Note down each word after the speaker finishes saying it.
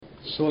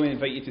So let me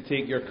invite you to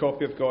take your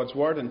copy of God's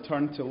Word and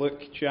turn to Luke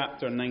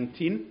chapter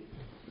 19.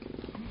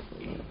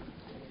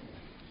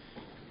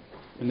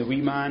 When the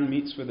wee man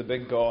meets with the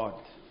big God.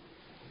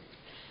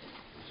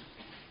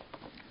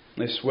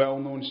 This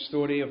well-known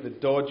story of the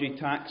dodgy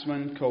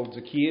taxman called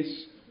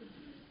Zacchaeus,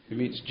 who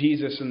meets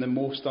Jesus in the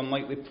most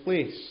unlikely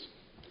place,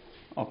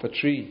 up a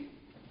tree.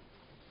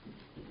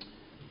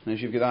 And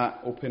as you've got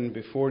that open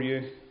before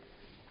you,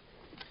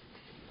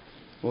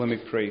 well, let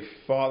me pray.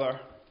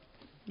 Father,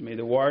 may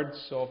the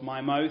words of my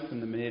mouth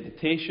and the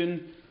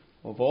meditation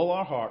of all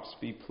our hearts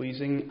be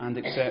pleasing and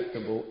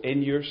acceptable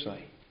in your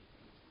sight.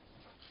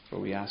 For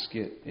we ask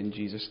it in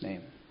Jesus'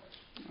 name.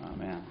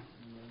 Amen.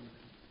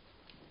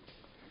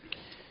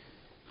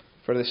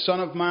 For the Son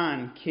of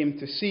Man came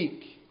to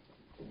seek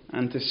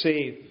and to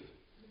save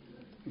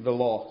the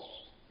lost.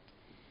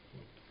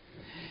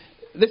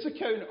 This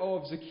account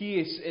of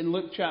Zacchaeus in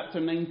Luke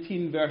chapter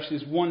 19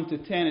 verses 1 to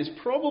 10 is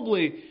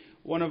probably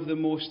one of the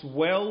most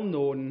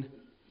well-known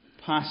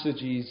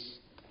passages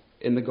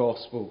in the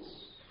Gospels.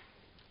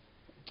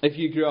 If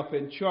you grew up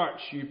in church,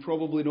 you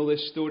probably know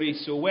this story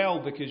so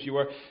well because you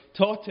were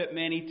taught it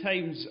many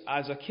times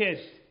as a kid.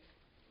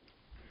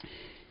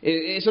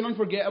 It's an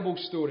unforgettable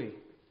story.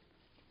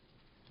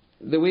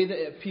 The way that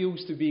it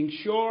appeals to being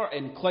short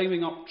and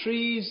climbing up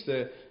trees,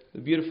 the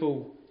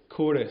beautiful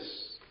chorus.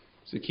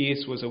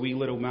 Zacchaeus was a wee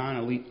little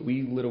man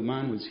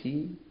was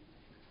he.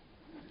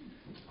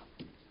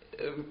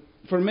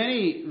 For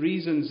many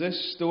reasons,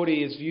 this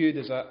story is viewed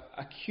as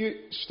a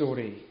cute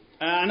story,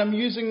 an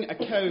amusing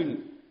account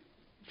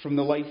from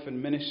the life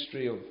and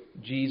ministry of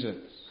Jesus.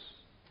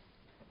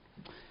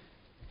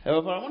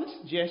 However, I want to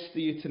suggest to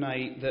you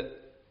tonight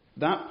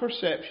that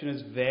perception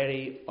is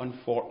very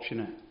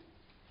unfortunate.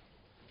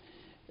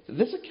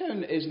 This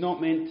account is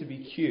not meant to be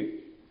cute.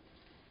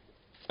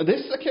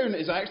 This account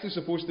is actually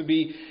supposed to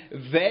be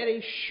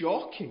very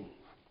shocking.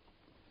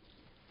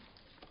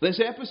 This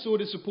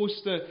episode is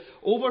supposed to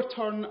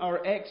overturn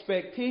our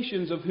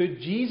expectations of who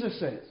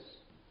Jesus is.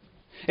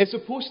 It's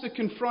supposed to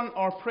confront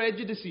our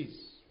prejudices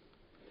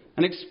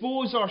and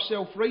expose our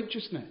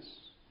self-righteousness.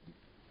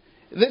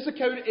 This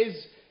account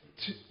is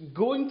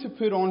going to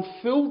put on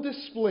full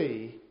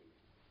display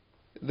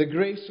the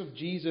grace of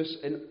Jesus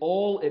in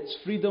all its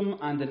freedom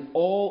and in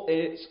all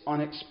its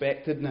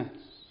unexpectedness.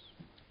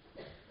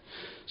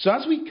 So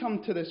as we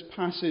come to this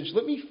passage,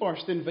 let me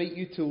first invite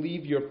you to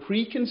leave your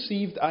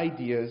preconceived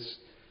ideas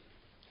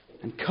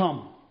and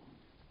come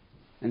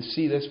and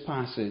see this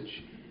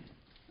passage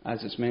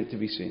as it's meant to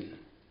be seen.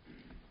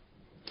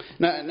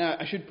 Now,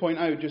 I should point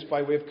out, just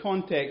by way of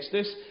context,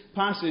 this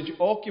passage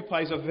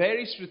occupies a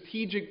very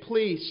strategic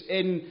place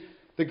in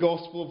the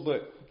Gospel of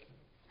Luke.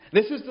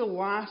 This is the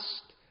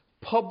last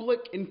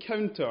public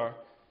encounter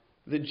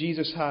that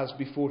Jesus has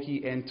before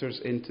he enters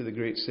into the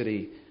great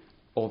city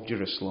of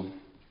Jerusalem.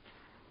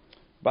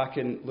 Back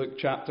in Luke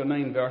chapter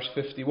 9, verse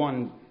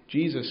 51,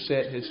 Jesus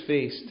set his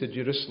face to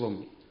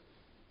Jerusalem.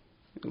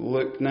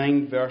 Luke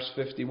 9, verse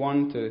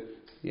 51 to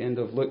the end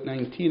of Luke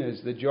 19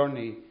 is the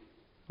journey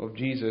of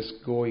Jesus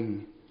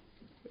going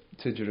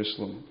to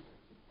Jerusalem.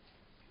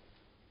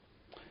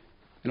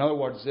 In other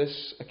words,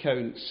 this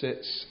account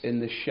sits in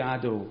the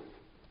shadow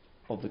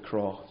of the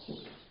cross.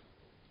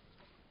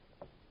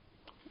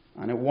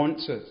 And it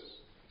wants us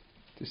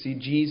to see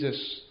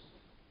Jesus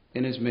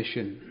in his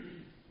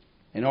mission,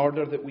 in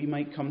order that we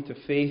might come to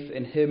faith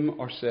in him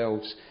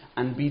ourselves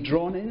and be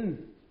drawn in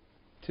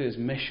to his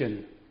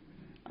mission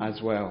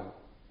as well.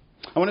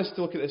 I want us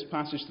to look at this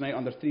passage tonight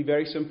under three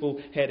very simple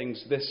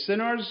headings: the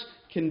sinner's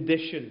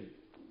condition,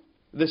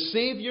 the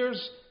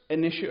Saviour's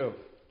initiative,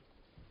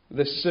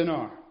 the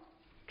sinner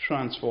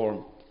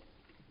transformed.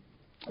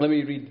 Let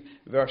me read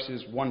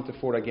verses 1 to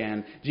 4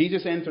 again.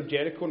 Jesus entered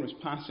Jericho and was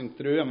passing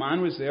through. A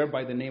man was there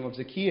by the name of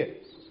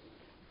Zacchaeus.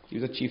 He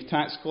was a chief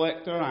tax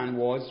collector and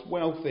was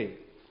wealthy.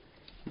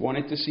 He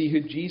wanted to see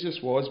who Jesus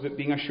was, but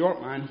being a short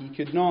man, he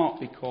could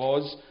not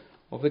because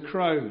of the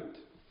crowd.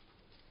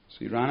 So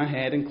he ran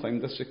ahead and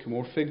climbed a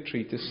sycamore fig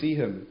tree to see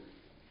him,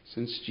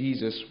 since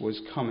Jesus was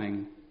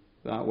coming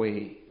that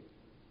way.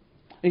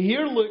 And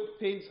here Luke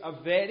paints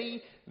a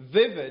very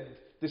vivid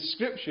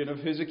description of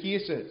who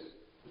Zacchaeus is.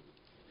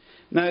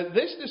 Now,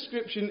 this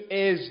description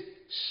is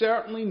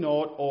certainly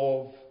not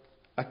of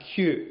a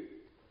cute,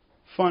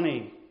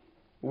 funny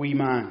wee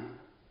man.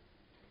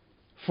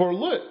 For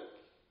Luke,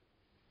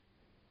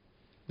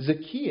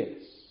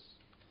 Zacchaeus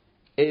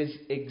is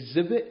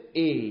exhibit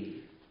A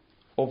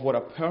of what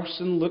a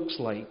person looks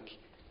like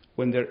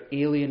when they're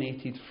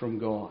alienated from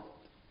God.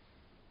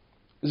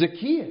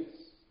 Zacchaeus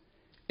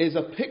is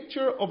a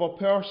picture of a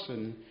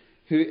person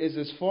who is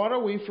as far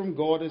away from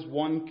God as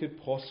one could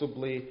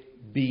possibly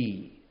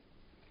be.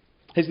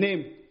 His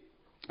name,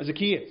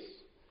 Zacchaeus,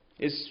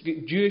 is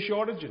Jewish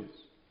origins.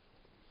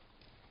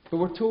 But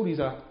we're told he's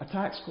a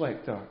tax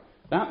collector.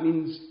 That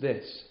means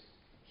this: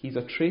 he's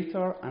a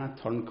traitor and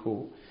a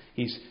turncoat.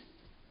 He's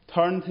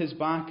turned his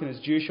back on his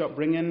Jewish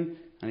upbringing,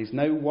 and he's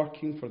now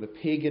working for the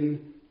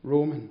pagan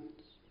Romans.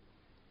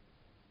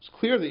 It's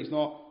clear that he's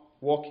not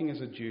walking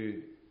as a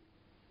Jew.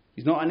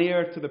 He's not an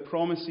heir to the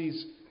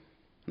promises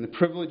and the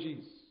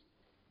privileges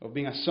of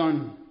being a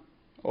son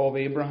of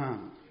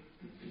Abraham.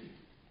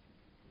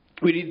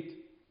 We read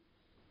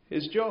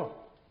his job.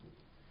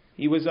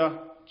 He was a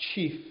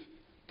chief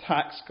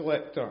tax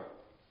collector.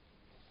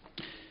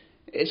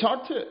 It's hard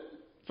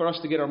for us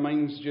to get our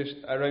minds just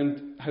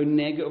around how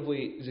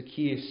negatively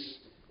Zacchaeus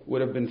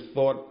would have been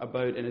thought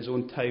about in his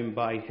own time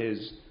by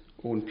his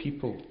own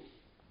people.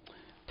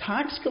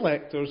 Tax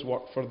collectors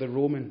worked for the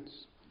Romans.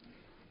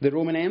 The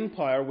Roman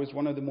Empire was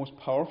one of the most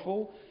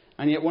powerful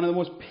and yet one of the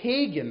most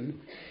pagan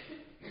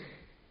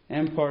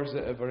empires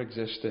that ever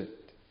existed.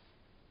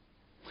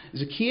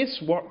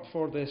 Zacchaeus worked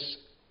for this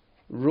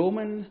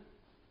Roman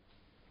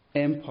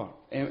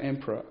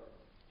emperor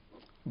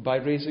by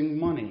raising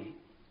money,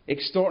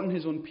 extorting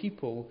his own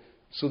people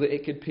so that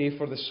it could pay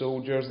for the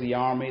soldiers, the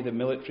army, the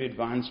military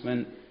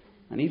advancement,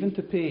 and even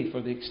to pay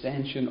for the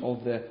extension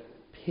of the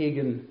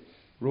pagan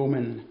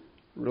Roman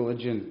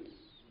religions.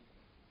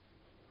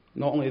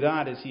 Not only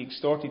that, as he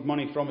extorted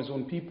money from his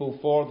own people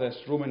for this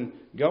Roman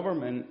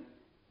government,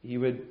 he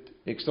would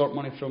extort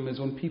money from his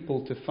own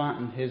people to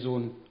fatten his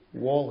own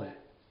wallet.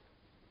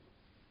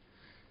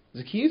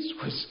 Zacchaeus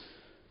was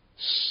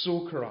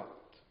so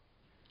corrupt,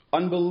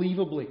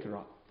 unbelievably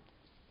corrupt.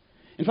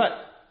 In fact,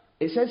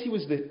 it says he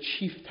was the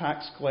chief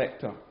tax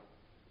collector.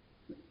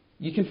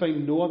 You can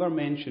find no other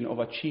mention of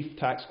a chief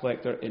tax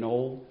collector in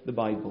all the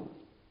Bible.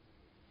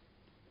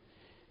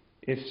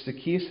 If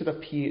Zacchaeus had a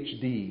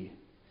PhD,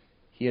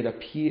 he had a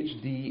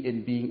PhD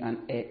in being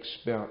an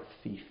expert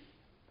thief,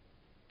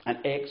 an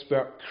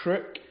expert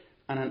crook,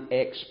 and an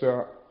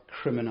expert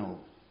criminal.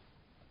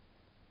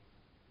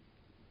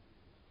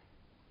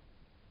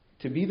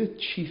 To be the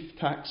chief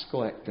tax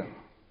collector,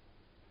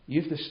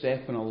 you have to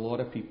step on a lot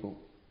of people.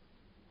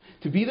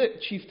 To be the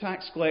chief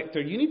tax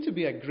collector, you need to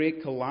be a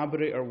great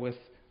collaborator with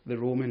the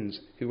Romans,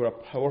 who were a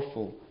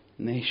powerful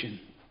nation.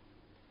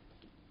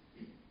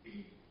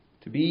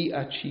 To be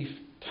a chief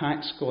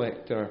tax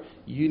collector,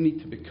 you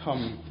need to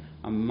become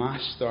a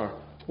master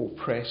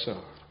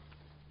oppressor.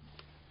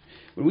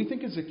 When we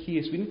think of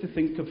Zacchaeus, we need to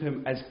think of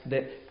him as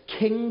the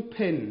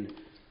kingpin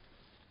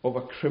of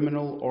a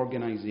criminal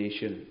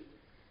organisation.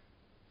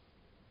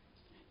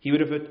 He would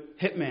have had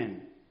hitmen,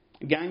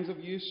 gangs of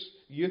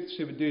youths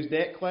who would do his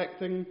debt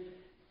collecting.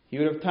 He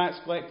would have tax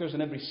collectors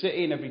in every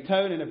city, in every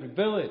town, in every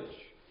village,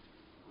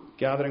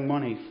 gathering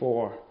money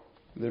for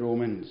the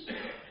Romans.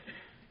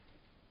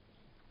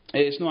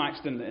 It's no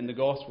accident that in the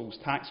Gospels,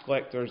 tax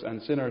collectors and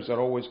sinners are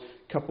always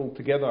coupled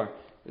together.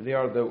 They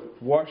are the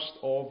worst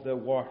of the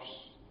worst.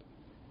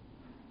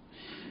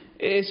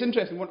 It's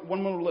interesting,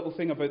 one more little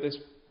thing about this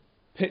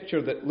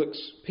picture that looks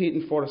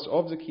painted for us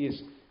of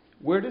Zacchaeus.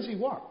 Where does he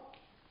work?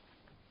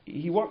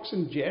 He works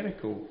in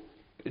Jericho.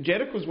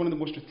 Jericho is one of the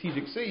most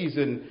strategic cities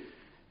in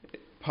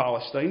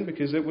Palestine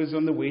because it was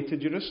on the way to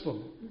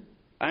Jerusalem.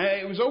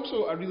 It was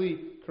also a really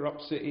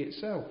corrupt city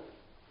itself.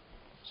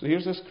 So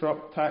here's this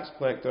corrupt tax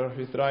collector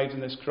who thrives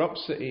in this corrupt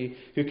city,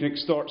 who can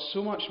extort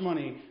so much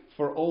money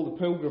for all the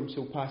pilgrims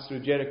who'll pass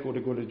through Jericho to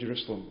go to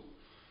Jerusalem.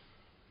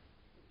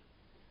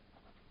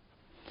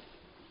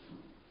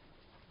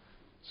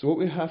 So what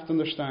we have to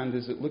understand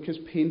is that Luke has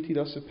painted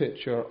us a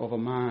picture of a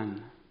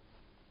man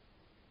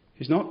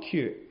who's not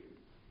cute,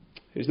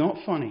 who's not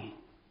funny,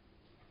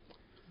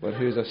 but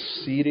who's a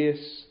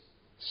serious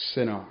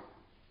sinner.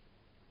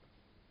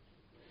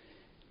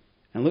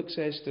 And Luke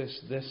says to us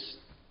this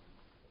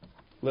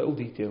little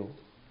detail: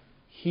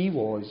 he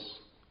was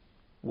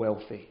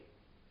wealthy.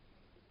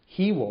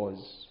 He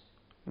was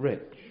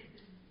rich.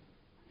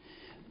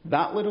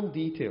 That little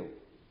detail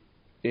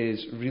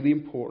is really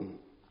important.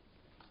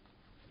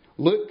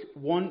 Luke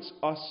wants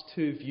us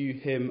to view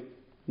him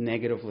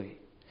negatively.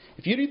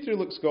 If you read through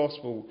Luke's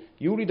Gospel,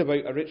 you'll read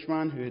about a rich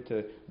man who had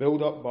to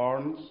build up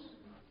barns.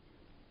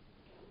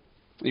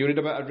 You'll read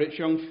about a rich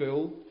young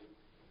fool.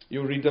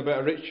 You'll read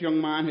about a rich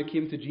young man who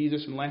came to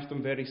Jesus and left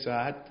him very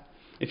sad.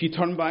 If you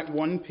turn back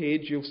one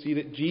page, you'll see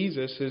that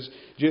Jesus has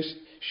just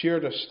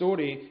shared a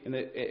story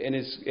in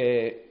his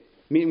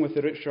meeting with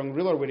the rich young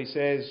ruler where he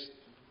says,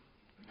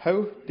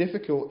 how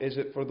difficult is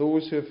it for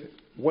those who have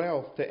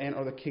wealth to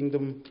enter the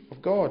kingdom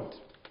of God?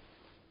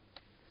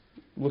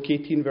 Luke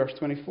 18, verse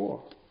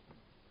 24.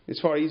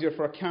 It's far easier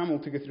for a camel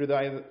to go through the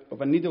eye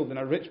of a needle than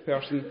a rich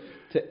person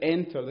to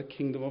enter the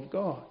kingdom of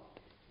God.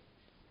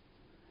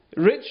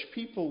 Rich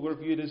people were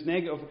viewed as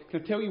negative.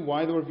 Can I tell you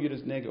why they were viewed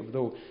as negative,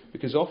 though?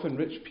 Because often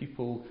rich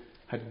people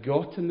had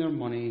gotten their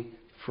money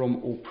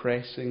from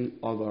oppressing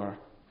other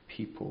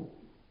people.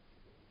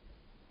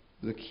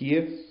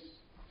 Zacchaeus,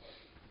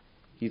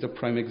 he's a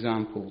prime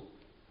example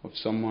of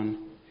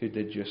someone who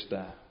did just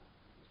that.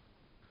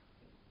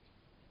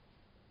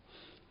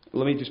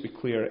 Let me just be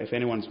clear, if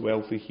anyone's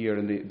wealthy here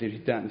and they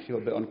read that and feel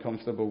a bit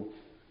uncomfortable,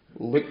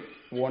 Luke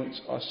wants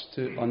us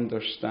to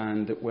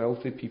understand that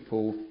wealthy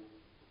people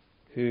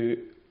who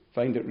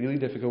find it really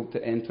difficult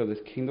to enter the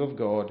kingdom of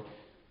God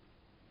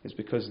is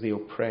because they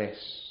oppress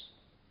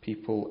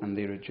people and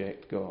they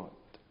reject God.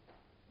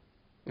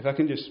 If I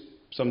can just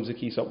sum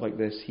Zacchaeus up like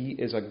this: he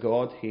is a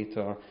God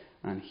hater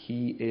and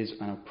he is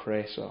an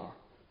oppressor.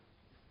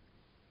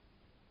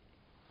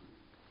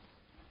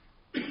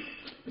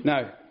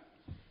 Now,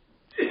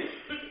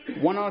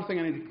 one other thing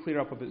I need to clear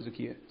up about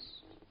Zacchaeus.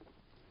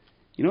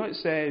 You know, it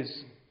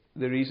says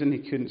the reason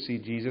he couldn't see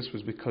Jesus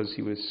was because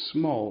he was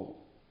small.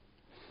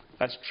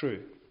 That's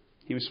true.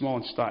 He was small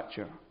in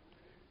stature.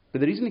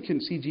 But the reason he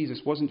couldn't see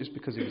Jesus wasn't just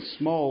because he was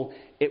small.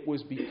 It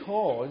was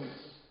because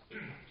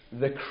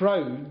the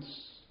crowds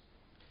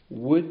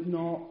would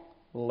not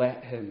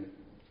let him.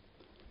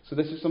 So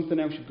this is something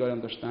else you've got to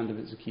understand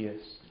about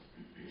Zacchaeus.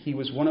 He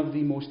was one of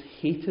the most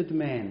hated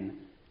men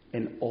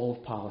in all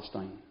of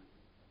Palestine.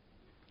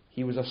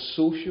 He was a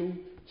social,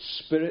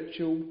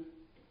 spiritual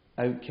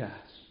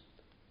outcast.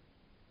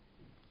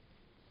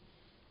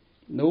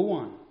 No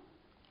one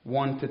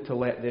wanted to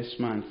let this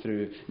man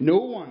through. No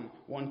one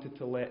wanted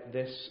to let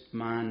this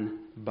man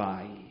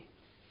by.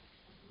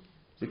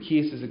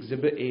 Zacchaeus is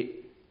exhibit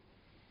 8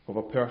 of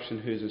a person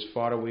who is as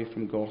far away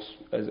from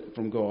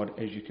God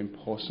as you can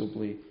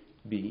possibly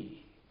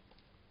be.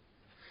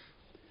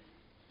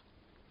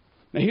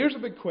 Now here's a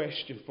big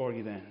question for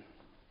you then.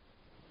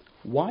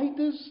 Why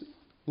does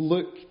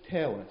Luke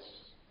tell us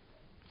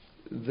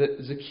that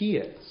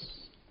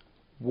Zacchaeus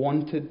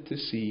wanted to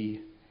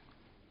see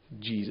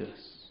Jesus?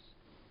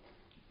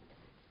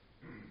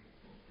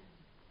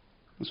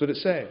 That's what it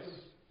says.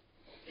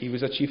 He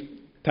was a chief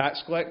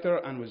tax collector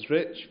and was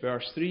rich,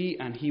 verse 3,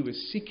 and he was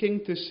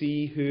seeking to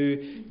see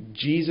who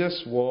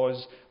Jesus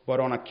was, but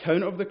on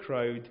account of the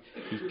crowd,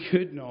 he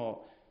could not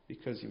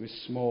because he was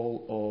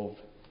small of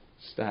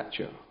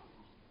stature.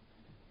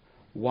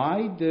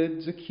 Why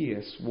did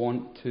Zacchaeus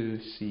want to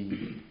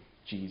see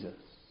Jesus?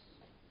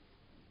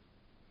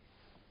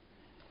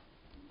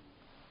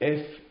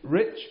 If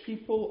rich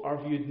people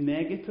are viewed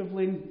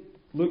negatively in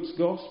Luke's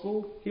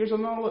Gospel, here's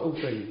another little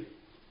thing.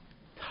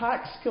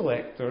 Tax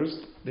collectors,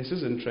 this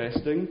is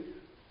interesting,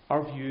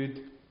 are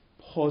viewed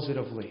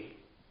positively.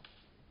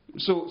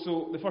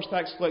 So the first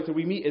tax collector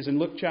we meet is in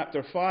Luke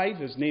chapter 5.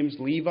 His name's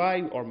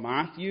Levi or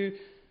Matthew.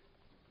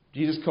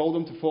 Jesus called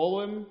him to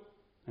follow him,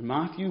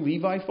 and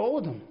Levi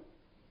followed him.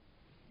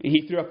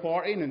 He threw a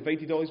party and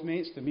invited all his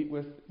mates to meet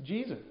with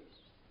Jesus.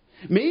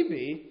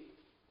 Maybe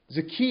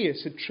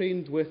Zacchaeus had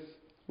trained with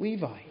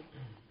Levi.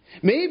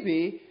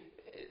 Maybe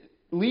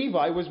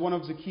Levi was one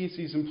of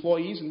Zacchaeus'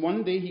 employees, and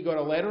one day he got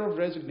a letter of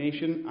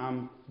resignation.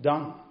 I'm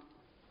done.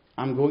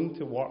 I'm going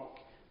to work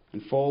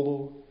and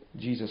follow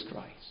Jesus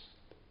Christ.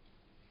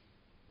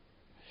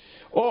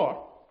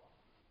 Or,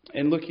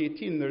 in Luke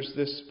 18, there's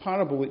this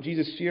parable that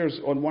Jesus shares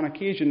on one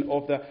occasion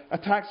of a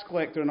tax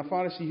collector and a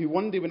Pharisee who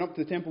one day went up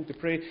to the temple to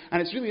pray.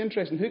 And it's really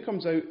interesting. Who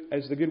comes out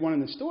as the good one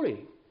in the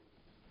story?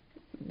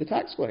 The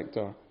tax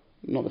collector,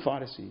 not the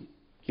Pharisee.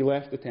 He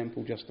left the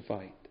temple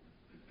justified.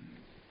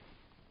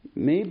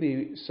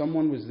 Maybe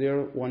someone was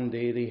there one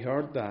day, they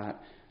heard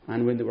that,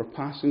 and when they were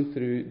passing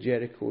through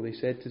Jericho, they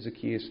said to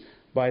Zacchaeus,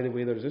 by the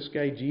way, there's this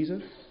guy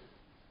Jesus.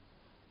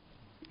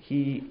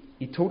 He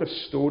told a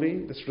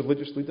story, this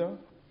religious leader,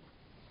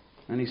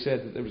 and he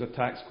said that there was a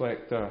tax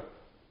collector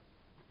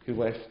who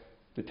left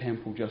the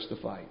temple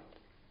justified.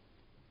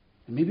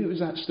 And maybe it was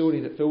that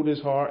story that filled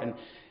his heart and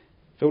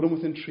filled him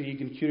with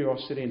intrigue and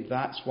curiosity, and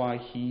that's why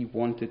he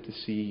wanted to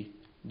see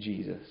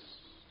Jesus.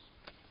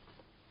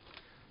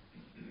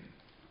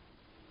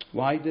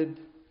 Why did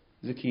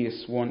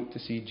Zacchaeus want to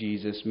see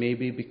Jesus?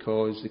 Maybe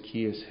because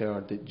Zacchaeus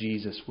heard that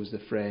Jesus was the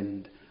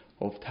friend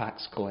of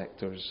tax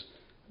collectors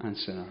and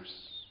sinners.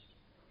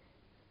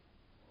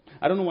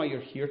 I don't know why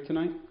you're here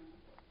tonight.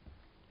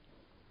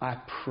 I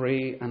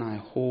pray and I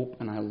hope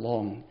and I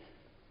long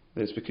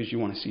that it's because you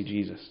want to see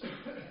Jesus.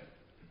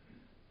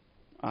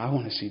 I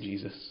want to see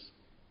Jesus.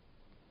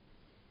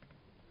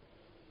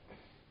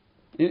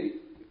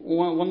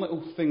 One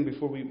little thing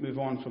before we move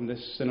on from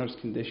this sinner's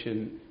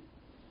condition.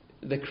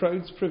 The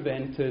crowds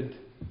prevented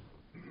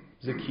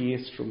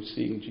Zacchaeus from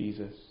seeing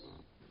Jesus.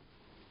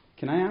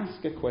 Can I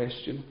ask a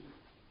question?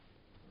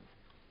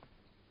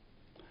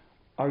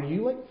 Are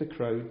you like the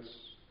crowds?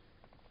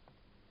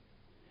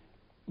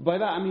 By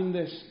that I mean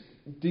this.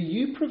 Do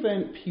you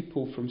prevent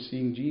people from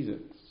seeing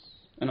Jesus?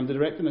 And I'm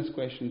directing this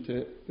question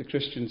to the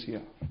Christians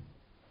here.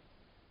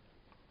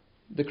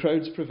 The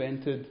crowds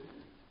prevented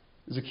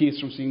Zacchaeus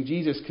from seeing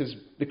Jesus because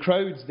the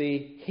crowds,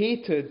 they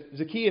hated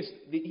Zacchaeus.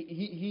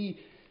 He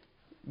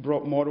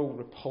brought moral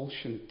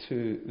repulsion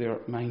to their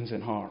minds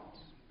and hearts.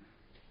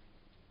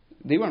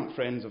 They weren't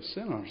friends of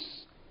sinners.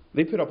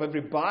 They put up every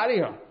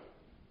barrier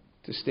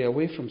to stay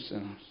away from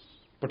sinners,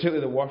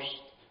 particularly the worst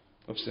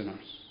of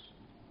sinners.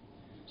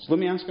 So let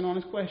me ask an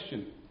honest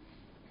question.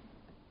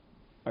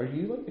 Are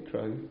you like the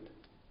crowd?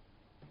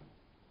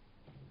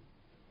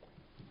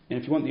 And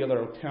if you want the other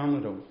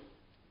alternative,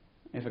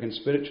 if I can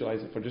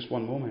spiritualize it for just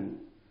one moment,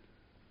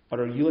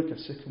 or are you like a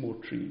sycamore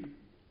tree?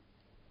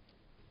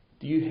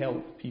 Do you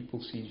help people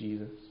see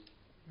Jesus?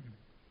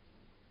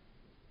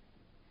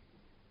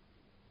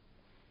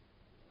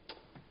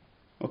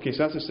 Okay, so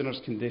that's the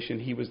sinner's condition.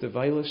 He was the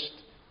vilest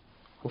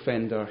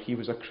offender. He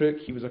was a crook.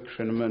 He was a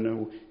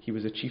criminal. He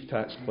was a chief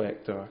tax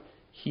collector.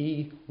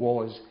 He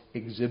was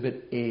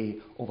exhibit A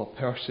of a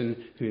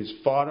person who is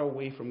far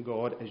away from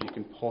God as you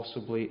can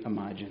possibly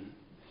imagine.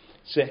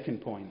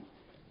 Second point.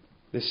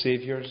 the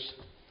Saviour's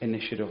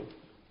initiative.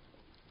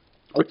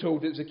 We're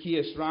told that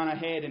Zacchaeus ran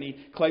ahead and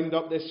he climbed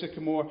up this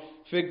sycamore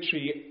fig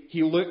tree.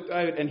 He looked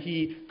out and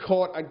he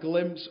caught a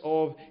glimpse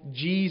of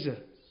Jesus.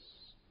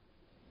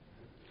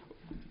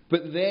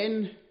 But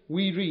then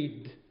we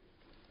read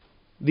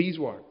these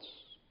words.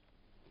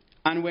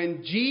 And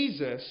when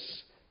Jesus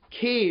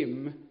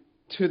came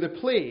to the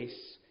place,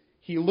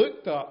 he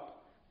looked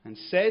up and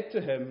said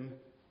to him,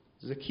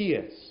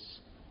 Zacchaeus,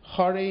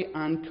 hurry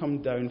and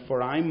come down,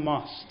 for I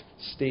must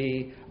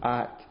stay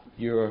at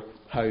your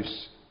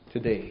house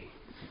today.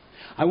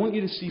 I want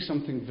you to see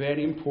something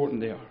very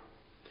important there.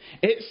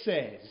 It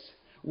says,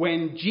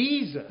 when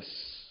Jesus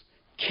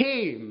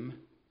came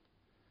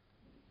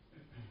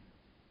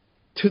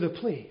to the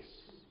place.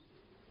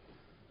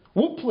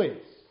 What place?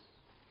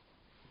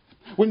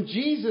 When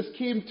Jesus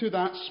came to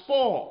that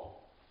spot.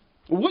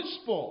 What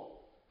spot?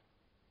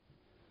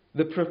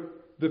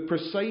 The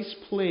precise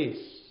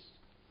place.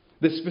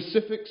 The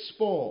specific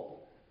spot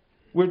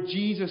where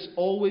Jesus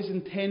always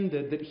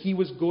intended that he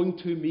was going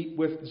to meet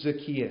with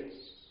Zacchaeus.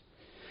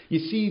 You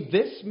see,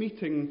 this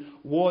meeting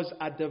was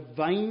a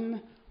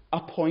divine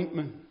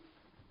appointment.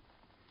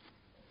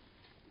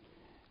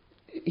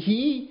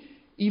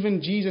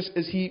 Even Jesus,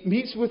 as he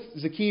meets with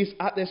Zacchaeus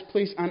at this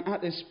place and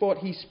at this spot,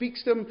 he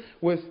speaks to him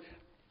with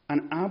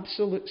an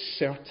absolute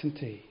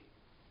certainty.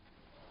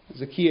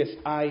 Zacchaeus,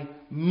 I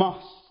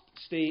must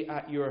stay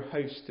at your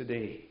house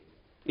today.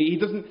 He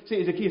doesn't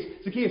say to Zacchaeus,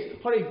 Zacchaeus,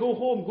 hurry, go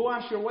home, go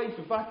ask your wife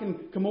if I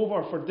can come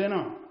over for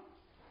dinner.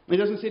 He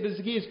doesn't say to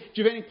Zacchaeus,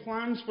 do you have any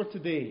plans for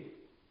today?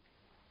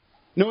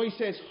 No, he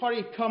says,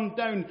 hurry, come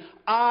down.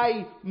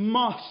 I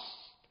must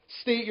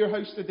stay at your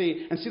house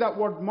today. And see that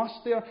word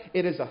must there?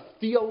 It is a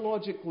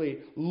theologically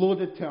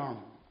loaded term.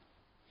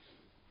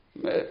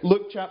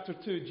 Luke chapter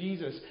 2,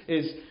 Jesus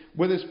is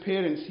with his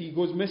parents. He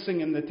goes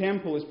missing in the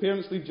temple. His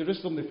parents leave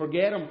Jerusalem. They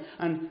forget him.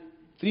 And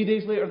 3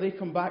 days later they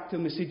come back to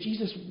him. They say,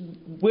 Jesus,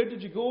 where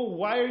did you go?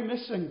 Why are you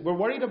missing? We're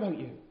worried about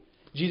you.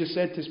 Jesus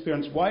said to his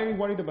parents, why are you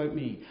worried about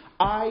me?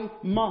 I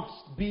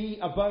must be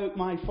about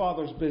my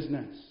Father's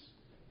business.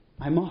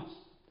 I must.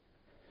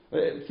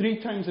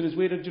 3 times on his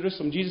way to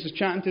Jerusalem, Jesus is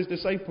chatting to his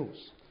disciples.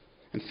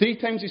 And 3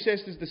 times he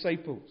says to his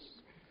disciples,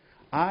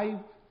 I,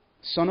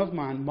 Son of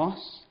Man,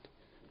 must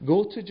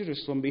go to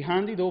Jerusalem, be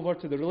handed over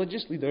to the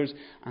religious leaders,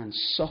 and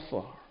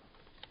suffer.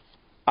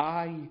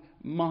 I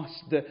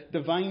must. The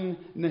divine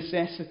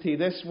necessity.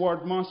 This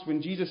word must.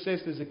 When Jesus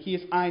says to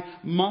Zacchaeus, I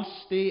must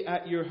stay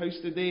at your house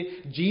today,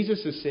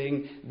 Jesus is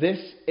saying, this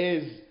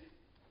is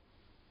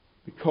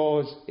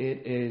because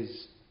it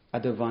is a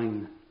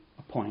divine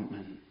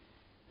appointment.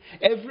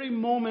 Every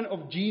moment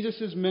of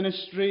Jesus'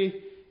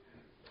 ministry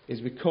is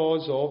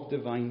because of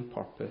divine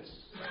purpose.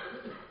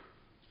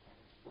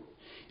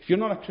 If you're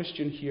not a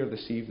Christian here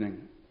this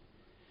evening,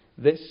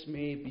 this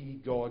may be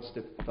God's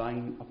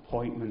divine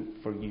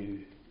appointment for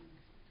you.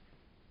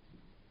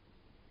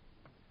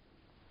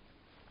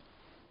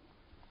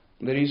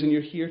 The reason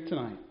you're here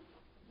tonight,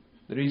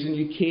 the reason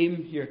you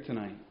came here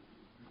tonight,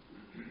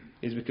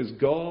 is because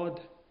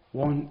God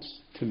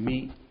wants to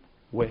meet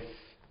with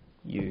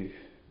you.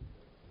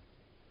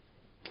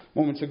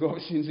 Moments ago, I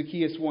was saying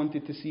Zacchaeus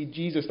wanted to see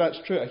Jesus. That's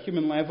true at a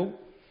human level.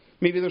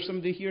 Maybe there's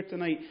somebody here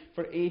tonight,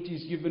 for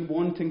ages you've been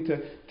wanting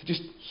to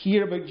just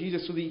hear about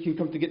Jesus so that you can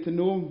come to get to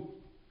know him.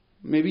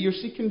 Maybe you're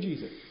seeking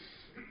Jesus.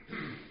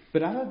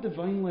 But at a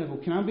divine level,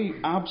 can I be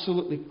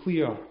absolutely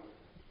clear?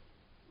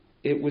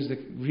 It was the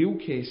real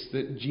case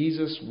that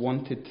Jesus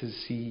wanted to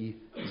see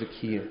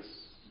Zacchaeus.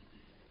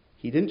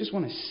 He didn't just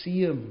want to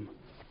see him,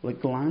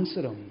 like glance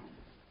at him.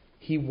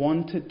 He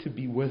wanted to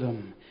be with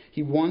him.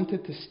 He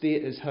wanted to stay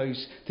at his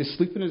house, to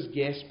sleep in his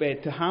guest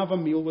bed, to have a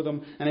meal with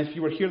him. And if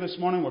you were here this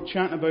morning, we're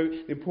chatting about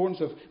the importance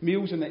of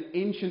meals in the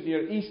ancient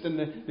Near East. And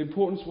the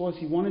importance was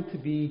he wanted to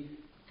be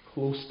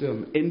close to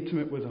him,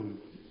 intimate with him,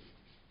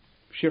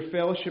 share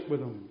fellowship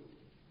with him,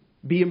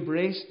 be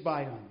embraced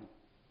by him.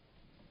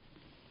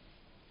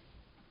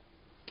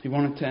 He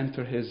wanted to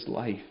enter his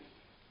life.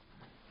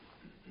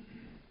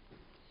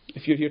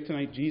 If you're here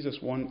tonight, Jesus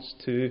wants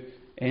to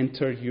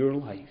enter your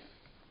life.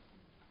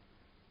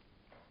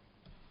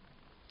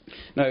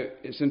 Now,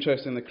 it's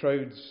interesting, the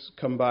crowds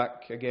come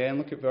back again.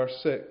 Look at verse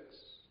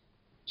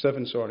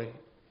 7.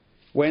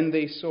 When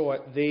they saw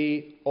it,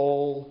 they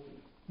all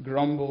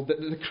grumbled.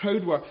 The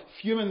crowd were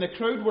fuming. The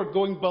crowd were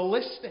going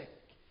ballistic.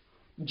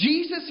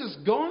 Jesus has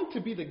gone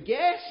to be the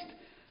guest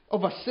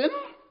of a sinner?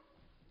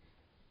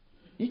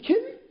 Are you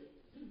kidding?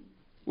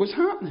 What's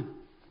happening?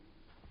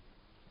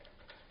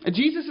 And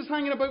Jesus is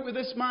hanging about with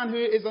this man who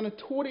is a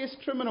notorious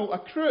criminal, a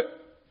crook.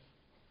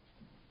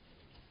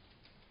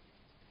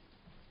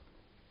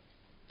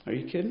 Are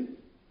you kidding?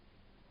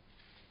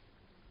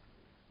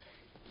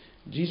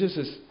 Jesus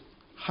is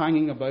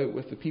hanging about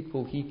with the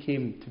people he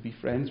came to be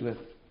friends with,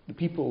 the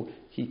people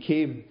he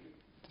came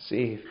to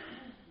save.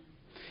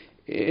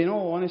 In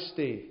all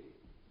honesty,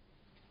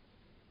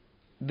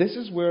 this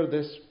is where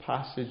this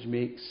passage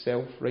makes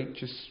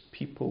self-righteous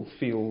people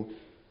feel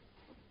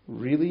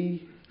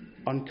really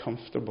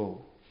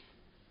uncomfortable.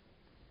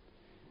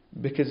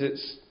 Because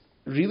it's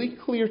really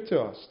clear to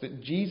us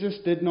that Jesus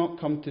did not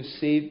come to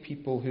save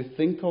people who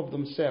think of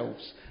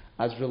themselves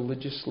as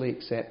religiously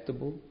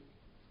acceptable.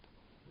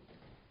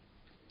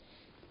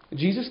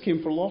 Jesus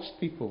came for lost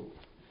people.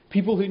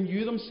 People who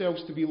knew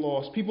themselves to be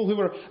lost. People who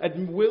were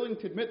willing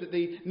to admit that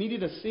they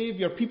needed a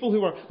Saviour. People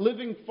who were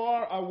living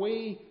far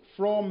away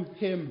from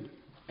Him.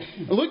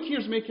 Luke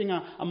here's making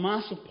a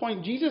massive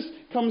point. Jesus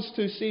comes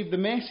to save the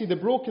messy, the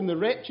broken, the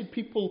wretched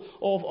people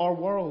of our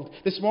world.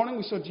 This morning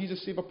we saw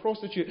Jesus save a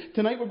prostitute.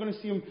 Tonight we're going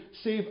to see Him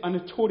save a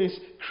notorious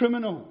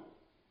criminal.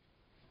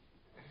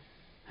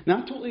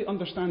 Now I totally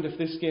understand if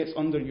this gets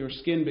under your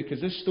skin,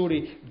 because this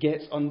story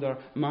gets under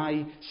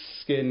my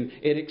skin.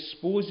 It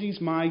exposes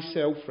my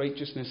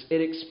self-righteousness. It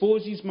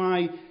exposes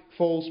my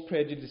false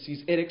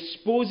prejudices. It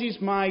exposes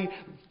my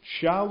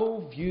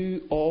shallow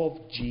view of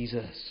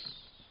Jesus.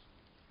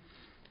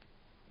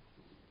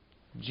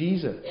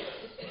 Jesus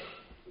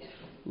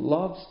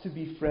loves to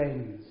be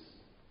friends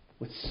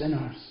with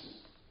sinners.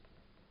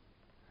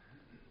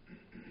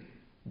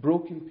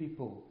 Broken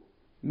people,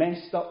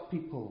 messed up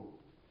people,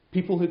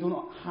 people who do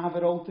not have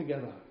it all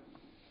together.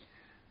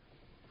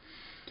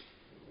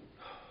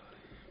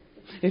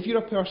 If you're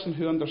a person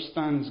who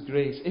understands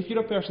grace, if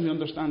you're a person who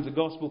understands the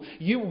gospel,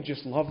 you will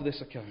just love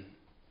this account.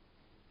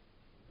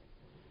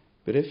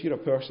 But if you're a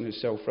person who's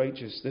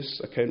self-righteous,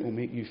 this account will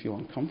make you feel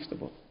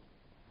uncomfortable.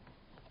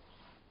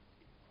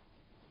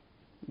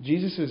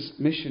 Jesus'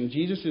 mission,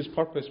 Jesus'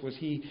 purpose was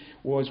He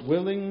was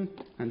willing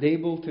and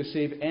able to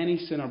save any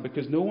sinner,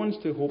 because no one's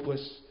too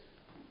hopeless,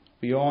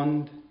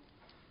 beyond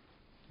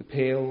the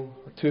pale,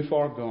 or too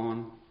far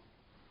gone.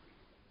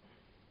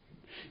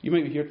 You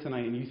might be here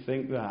tonight and you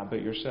think that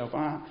about yourself.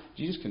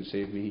 Jesus can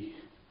save me.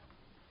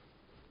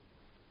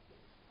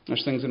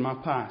 There's things in my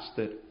past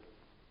that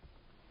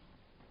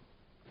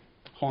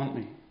haunt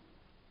me.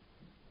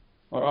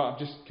 Or I've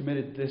just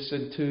committed this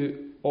sin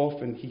too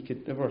often. He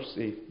could never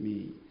save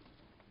me.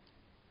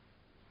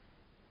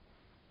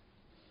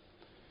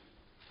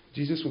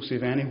 Jesus will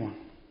save anyone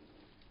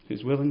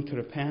who's willing to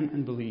repent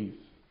and believe.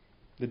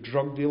 The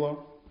drug dealer,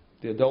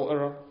 the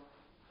adulterer,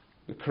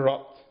 the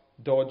corrupt,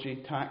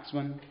 dodgy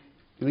taxman.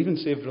 He'll even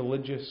save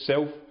religious,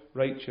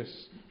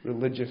 self-righteous,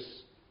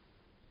 religious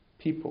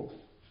people.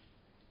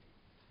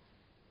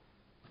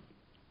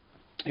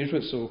 Here's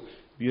what's so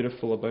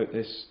beautiful about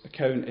this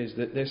account, is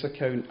that this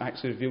account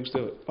actually reveals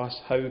to us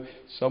how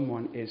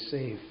someone is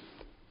saved.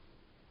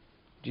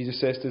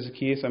 Jesus says to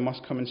Zacchaeus, I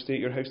must come and stay at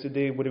your house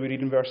today. What do we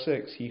read in verse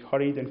 6? He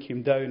hurried and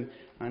came down,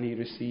 and he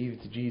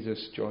received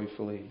Jesus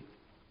joyfully.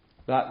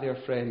 That, dear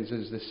friends,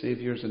 is the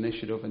Saviour's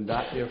initiative, and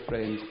that, dear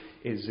friends,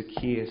 is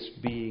Zacchaeus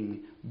being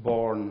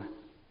born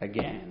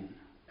again.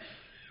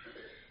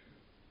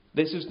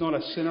 This is not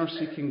a sinner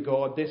seeking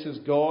God. This is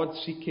God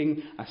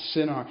seeking a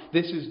sinner.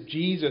 This is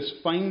Jesus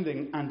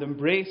finding and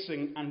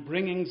embracing and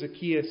bringing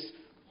Zacchaeus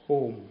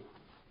home.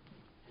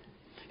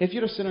 If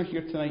you're a sinner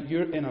here tonight,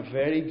 you're in a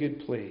very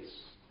good place.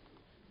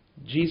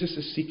 Jesus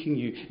is seeking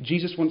you.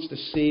 Jesus wants to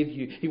save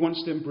you. He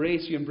wants to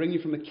embrace you and bring you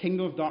from the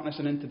kingdom of darkness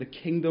and into the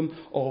kingdom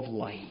of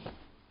light.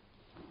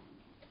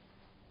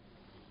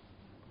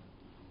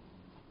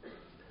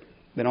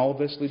 Then all of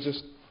this leads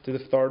us to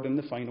the third and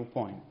the final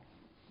point.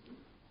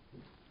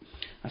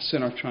 A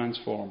sinner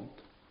transformed.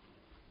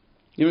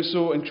 You know what's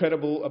so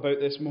incredible about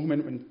this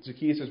moment when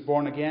Zacchaeus is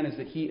born again is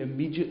that he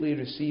immediately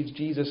receives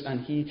Jesus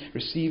and he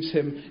receives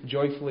Him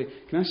joyfully.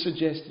 Can I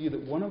suggest to you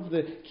that one of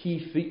the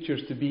key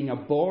features to being a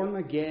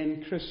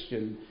born-again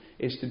Christian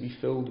is to be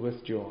filled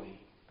with joy?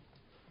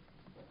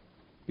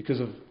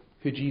 Because of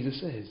who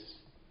Jesus is.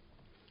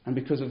 And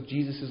because of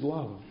Jesus'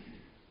 love.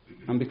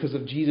 And because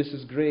of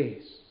Jesus'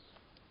 grace.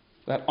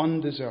 That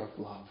undeserved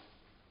love.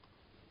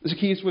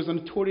 Zacchaeus was a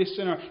notorious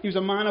sinner. He was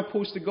a man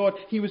opposed to God.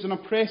 He was an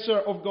oppressor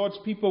of God's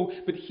people.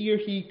 But here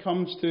he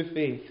comes to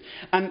faith.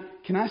 And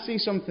can I say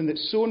something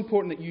that's so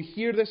important that you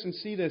hear this and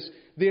see this?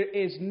 There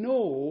is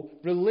no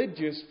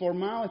religious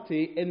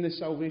formality in the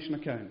salvation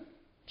account.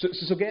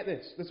 So get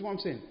this. This is what I'm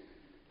saying.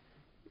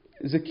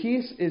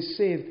 Zacchaeus is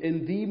saved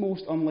in the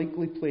most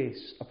unlikely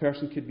place a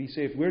person could be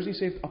saved. Where is he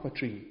saved? Up a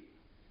tree.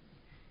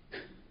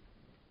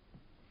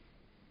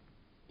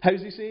 How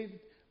is he saved?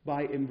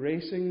 By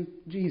embracing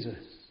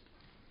Jesus.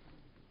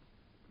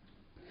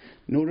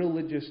 No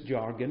religious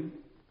jargon,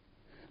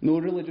 no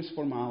religious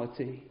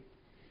formality,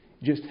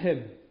 just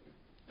Him,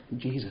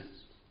 Jesus.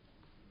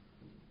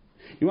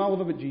 You know what I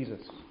love about Jesus?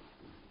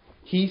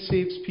 He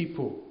saves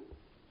people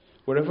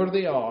wherever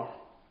they are,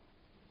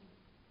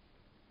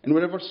 in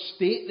whatever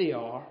state they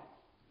are,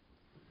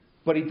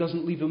 but He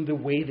doesn't leave them the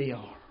way they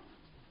are.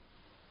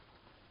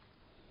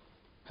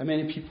 How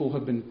many people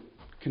have been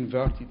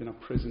converted in a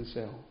prison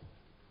cell?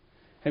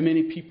 How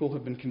many people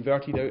have been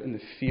converted out in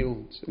the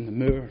fields, in the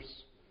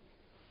moors?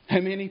 How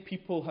many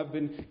people have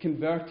been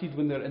converted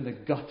when they're in the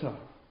gutter?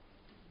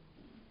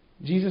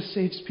 Jesus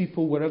saves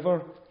people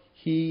wherever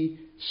He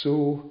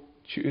so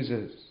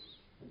chooses.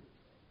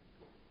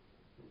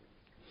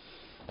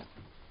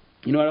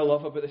 You know what I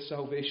love about this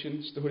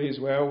salvation story as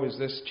well was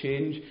this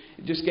change.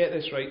 Just get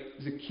this right.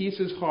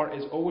 Zacchaeus' heart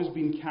has always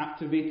been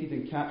captivated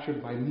and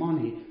captured by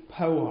money,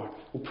 power,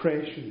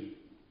 oppression.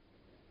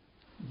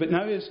 But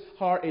now his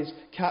heart is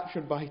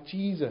captured by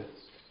Jesus.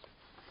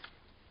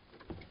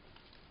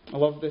 I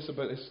love this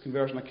about this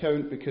conversion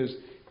account because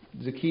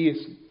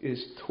Zacchaeus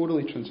is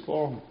totally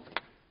transformed.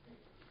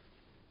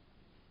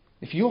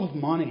 If you have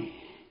money,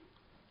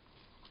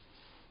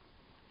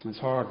 it's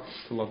hard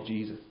to love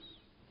Jesus.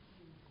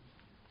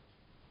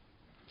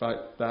 In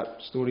fact,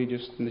 that story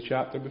just in the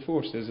chapter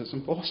before says it's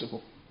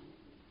impossible.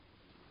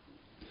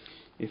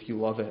 If you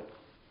love it,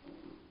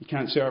 you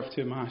can't serve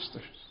two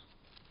masters.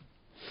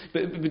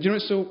 But you know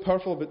what's so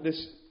powerful about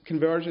this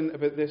conversion,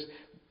 about this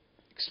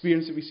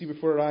experience that we see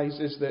before our eyes,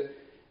 is that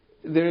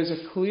there is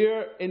a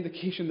clear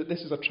indication that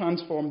this is a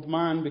transformed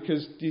man,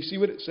 because do you see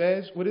what it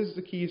says? What does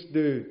Zacchaeus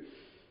do?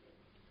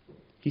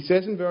 He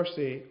says in verse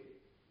 8,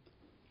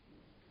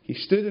 he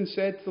stood and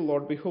said to the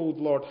Lord, "Behold,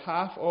 Lord,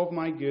 half of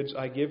my goods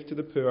I give to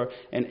the poor,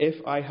 and if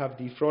I have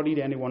defrauded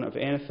anyone of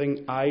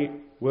anything, I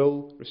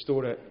will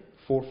restore it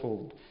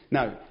fourfold."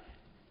 Now,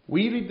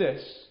 we read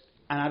this,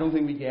 and I don't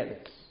think we get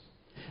this.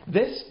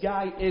 This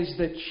guy is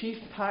the chief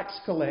tax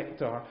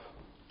collector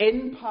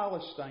in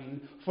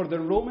Palestine for the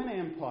Roman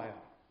Empire.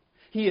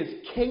 He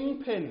is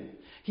kingpin.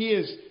 He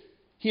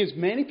has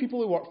many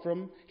people who work for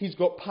him. He's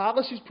got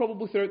palaces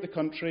probably throughout the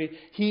country.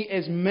 He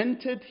is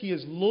minted. He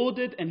is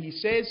loaded. And he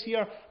says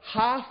here,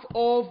 half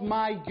of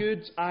my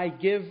goods I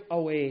give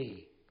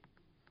away.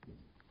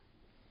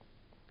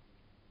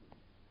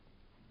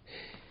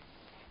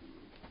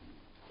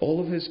 All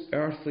of his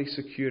earthly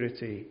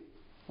security,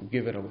 I'll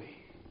give it away.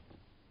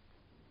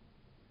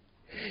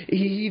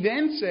 He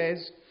then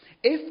says,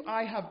 if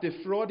I have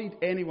defrauded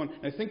anyone.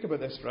 Now think about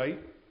this, right?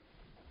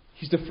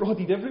 He's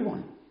defrauded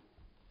everyone.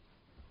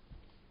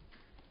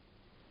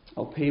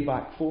 I'll pay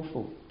back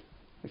fourfold.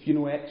 If you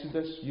know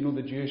Exodus, you know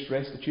the Jewish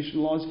restitution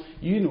laws,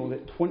 you know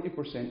that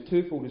 20%,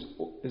 twofold,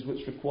 is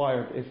what's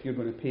required if you're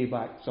going to pay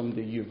back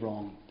somebody you've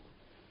wronged.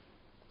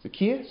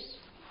 Zacchaeus,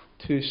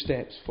 2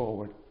 steps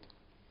forward.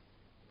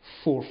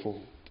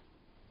 Fourfold.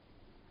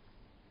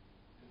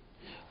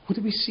 What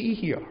do we see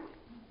here?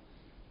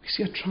 We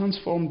see a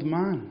transformed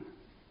man.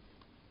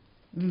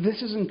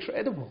 This is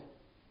incredible.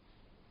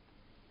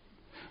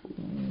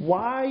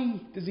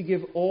 Why does he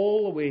give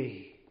all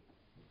away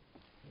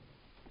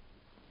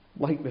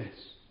like this?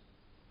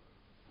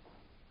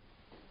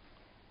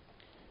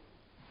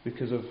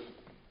 Because of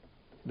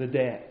the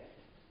debt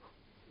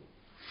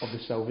of the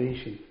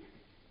salvation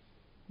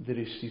that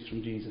he receives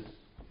from Jesus.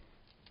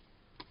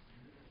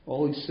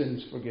 All his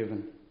sins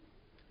forgiven.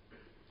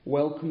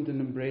 Welcomed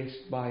and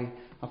embraced by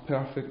a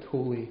perfect,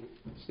 holy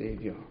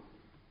Saviour.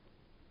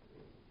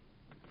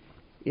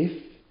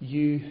 If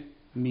you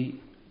meet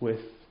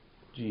with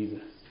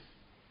Jesus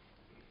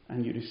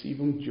and you receive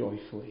him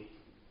joyfully,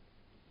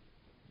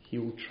 he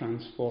will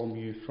transform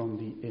you from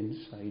the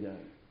inside out.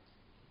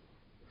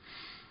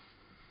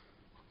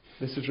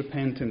 This is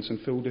repentance in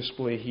full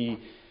display. He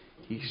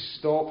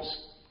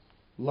stops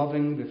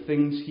loving the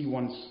things he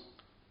once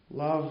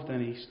loved,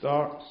 and he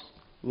starts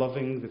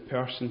loving the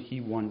person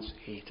he once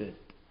hated.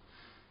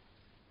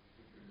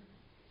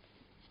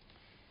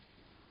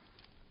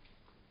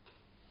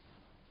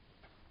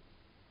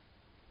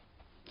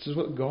 This is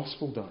what the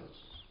gospel does.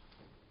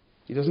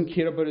 He doesn't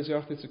care about his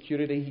earthly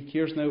security. He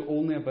cares now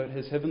only about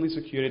his heavenly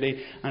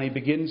security, and he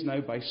begins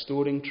now by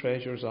storing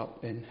treasures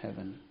up in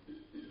heaven.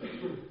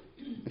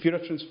 If you're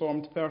a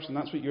transformed person,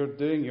 that's what you're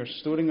doing. You're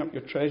storing up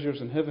your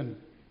treasures in heaven.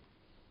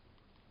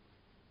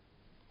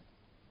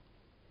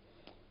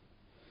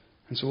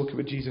 And so look at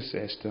what Jesus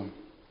says to him.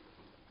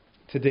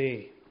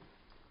 Today,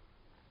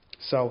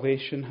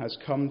 salvation has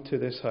come to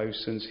this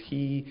house, since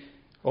he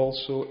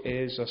also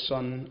is a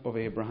son of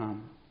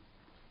Abraham.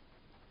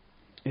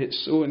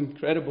 It's so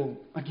incredible.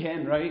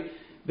 Again, right?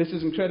 This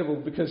is incredible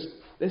because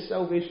this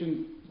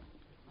salvation,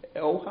 it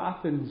all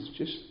happens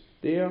just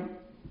there.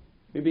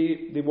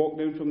 Maybe they walk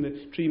down from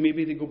the tree.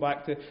 Maybe they go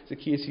back to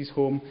Zacchaeus'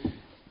 home.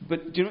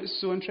 But do you know what's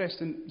so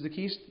interesting?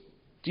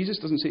 Jesus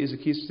doesn't say to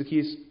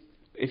Zacchaeus,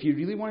 if you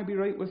really want to be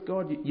right with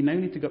God, you now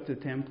need to go up to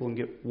the temple and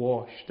get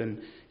washed. And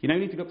you now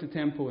need to go up to the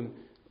temple and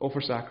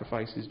offer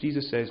sacrifices.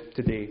 Jesus says,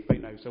 today,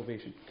 right now,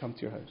 salvation, come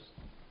to your house.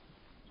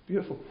 It's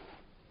beautiful.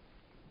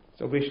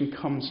 Salvation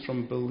comes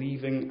from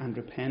believing and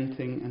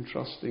repenting and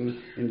trusting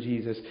in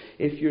Jesus.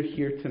 If you're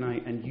here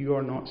tonight and you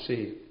are not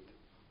saved,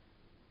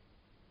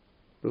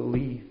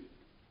 believe,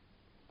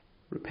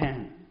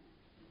 repent,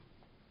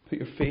 put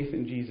your faith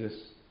in Jesus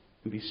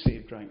and be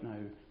saved right now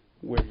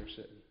where you're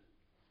sitting.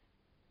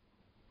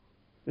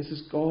 This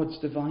is God's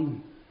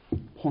divine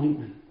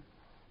appointment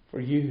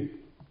for you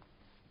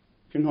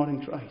if you're not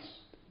in Christ.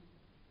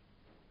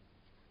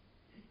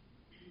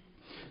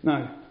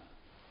 Now,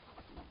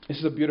 this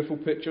is a beautiful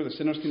picture, the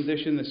sinner's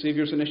condition, the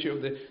Saviour's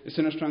initiative, the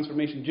sinner's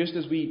transformation. Just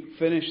as we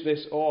finish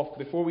this off,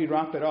 before we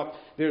wrap it up,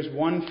 there's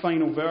one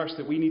final verse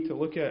that we need to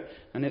look at,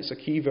 and it's a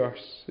key verse.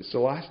 It's the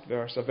last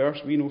verse, a verse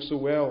we know so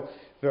well,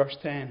 verse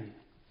 10.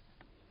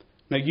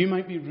 Now, you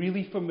might be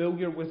really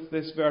familiar with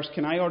this verse.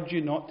 Can I urge you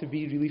not to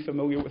be really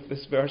familiar with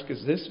this verse?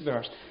 Because this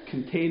verse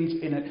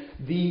contains in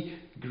it the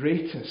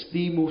greatest,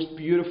 the most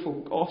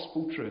beautiful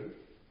gospel truth.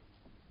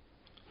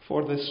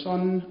 For the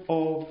Son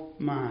of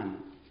Man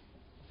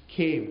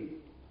came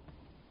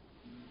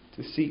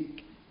to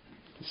seek,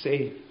 to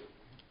save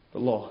the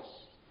lost.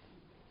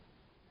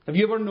 Have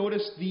you ever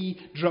noticed the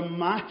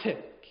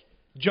dramatic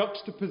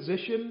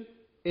juxtaposition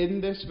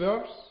in this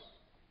verse?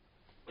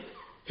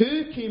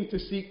 Who came to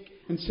seek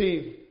and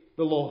save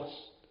the lost?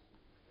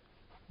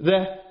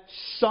 The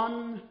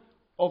Son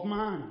of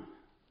Man.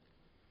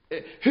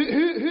 Who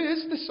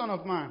is the Son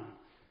of Man?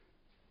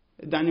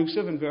 Daniel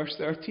 7 verse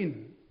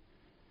 13.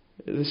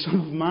 The Son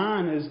of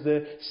Man is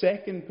the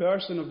second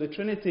person of the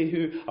Trinity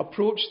who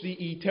approached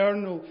the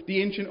eternal,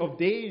 the Ancient of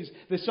Days.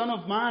 The Son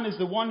of Man is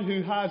the one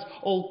who has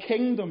all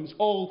kingdoms,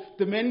 all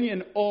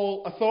dominion,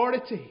 all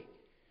authority.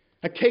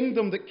 A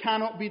kingdom that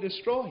cannot be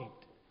destroyed.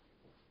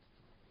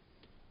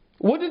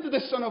 What did the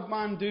Son of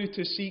Man do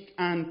to seek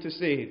and to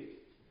save?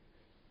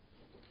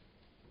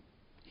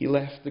 He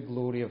left the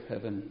glory of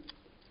heaven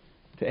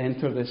to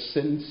enter this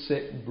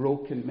sin-sick,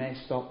 broken,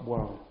 messed up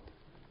world.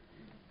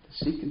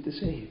 To seek and to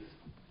save.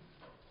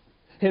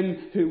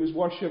 Him who was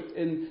worshipped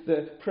in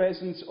the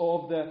presence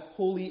of the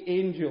holy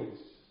angels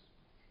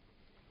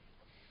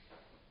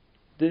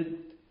did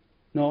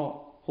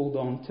not hold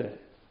on to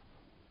it,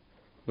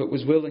 but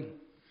was willing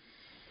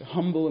to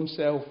humble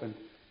himself and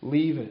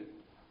leave it.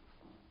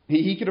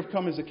 He could have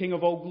come as the King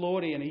of all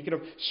glory, and he could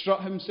have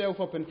strut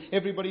himself up in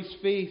everybody's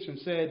face and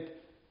said,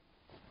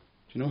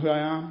 "Do you know who I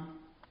am?"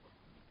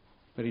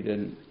 But he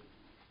didn't.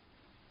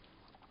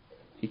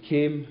 He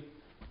came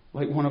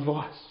like one of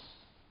us.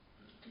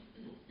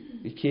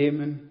 He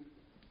came in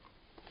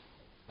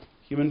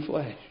human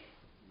flesh.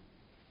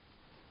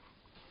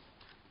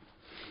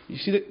 You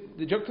see,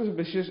 the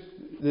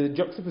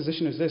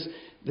juxtaposition is this.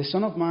 The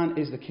Son of Man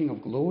is the King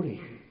of glory.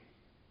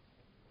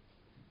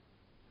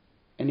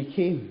 And he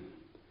came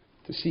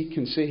to seek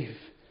and save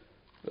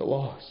the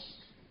lost.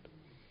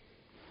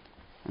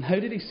 And how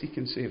did he seek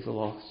and save the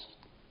lost?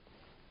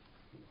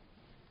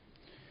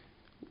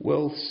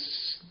 Well,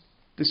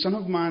 the Son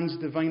of Man's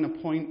divine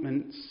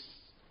appointments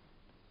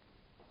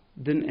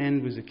didn't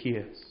end with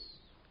Zacchaeus.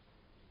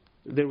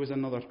 There was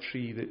another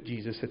tree that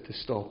Jesus had to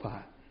stop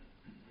at.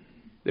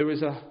 There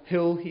was a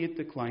hill he had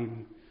to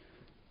climb,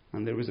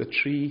 and there was a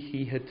tree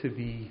he had to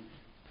be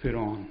put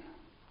on.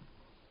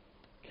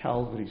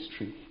 Calvary's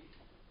tree.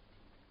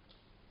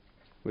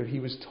 Where he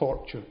was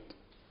tortured.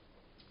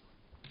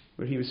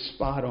 Where he was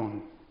spat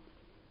on.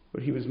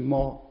 Where he was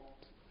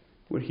mocked.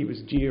 Where he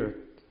was jeered.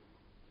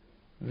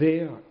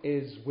 There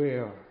is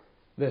where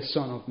the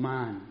Son of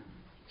Man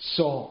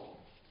sought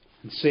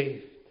and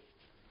saved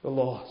the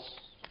lost.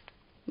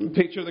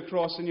 Picture the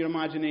cross in your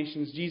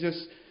imaginations.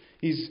 Jesus,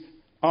 his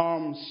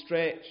arms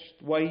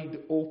stretched wide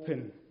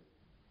open,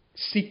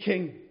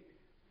 seeking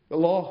the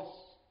lost.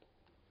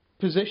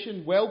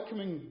 Position,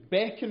 welcoming,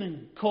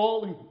 beckoning,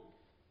 calling.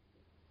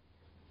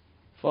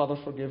 Father,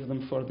 forgive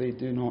them, for they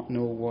do not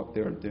know what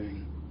they are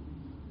doing.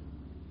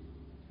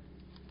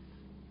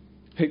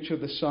 Picture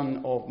the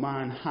Son of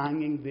Man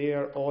hanging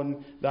there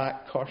on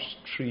that cursed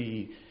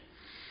tree,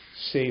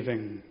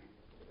 saving.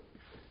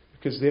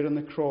 Because there on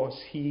the cross,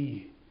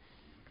 he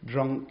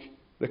drunk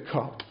the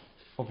cup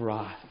of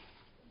wrath.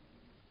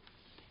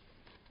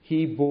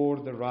 He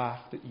bore the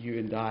wrath that you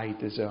and I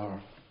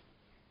deserve.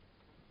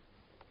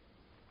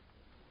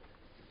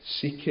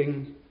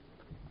 Seeking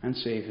and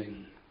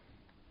saving.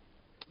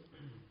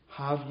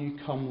 Have you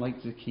come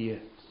like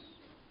Zacchaeus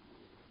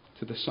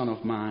to the Son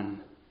of Man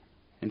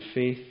in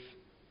faith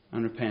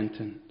and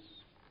repentance?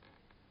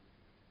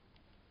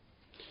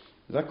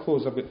 As I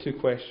close, I've got two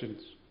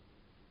questions.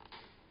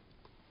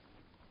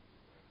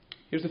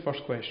 Here's the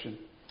first question.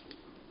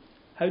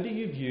 How do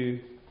you view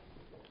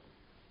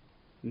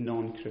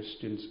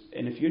non-Christians?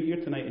 And if you're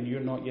here tonight and you're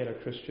not yet a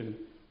Christian,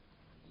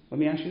 let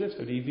me ask you this.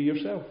 How do you view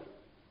yourself?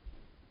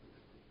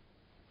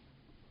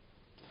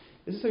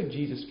 This is how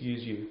Jesus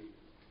views you.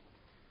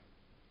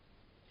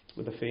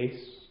 With a face,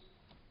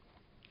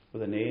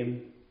 with a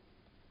name.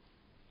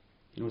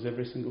 He knows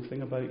every single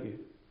thing about you.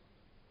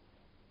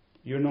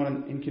 You're not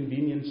an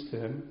inconvenience to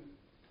him.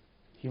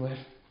 He left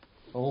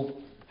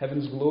all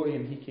heaven's glory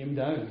and he came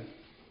down.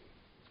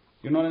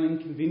 You're not an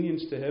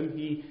inconvenience to him.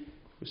 He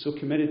was so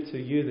committed to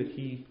you that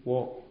he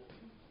walked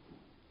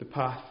the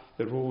path,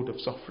 the road of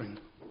suffering.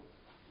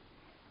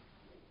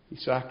 He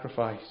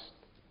sacrificed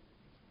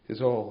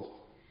his all.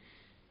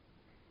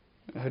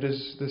 How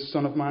does the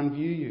Son of Man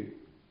view you?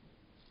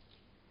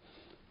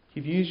 He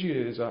views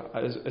you as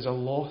a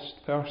lost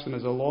person,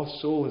 as a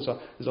lost soul,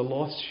 as a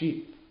lost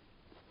sheep.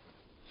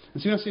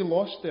 And see, when I say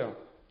lost there,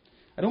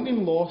 I don't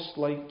mean lost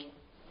like,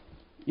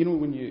 you know,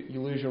 when you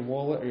lose your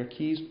wallet or your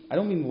keys. I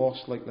don't mean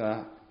lost like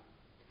that.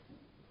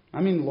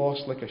 I mean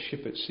lost like a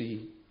ship at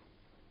sea,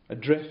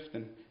 adrift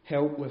and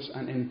helpless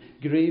and in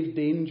grave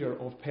danger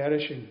of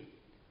perishing.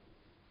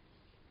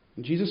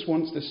 And Jesus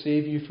wants to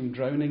save you from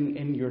drowning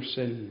in your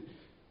sin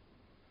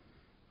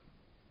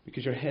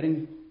because you're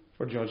heading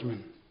for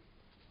judgment.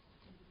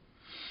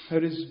 How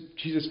does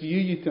Jesus view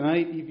you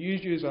tonight? He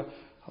views you as a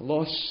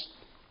lost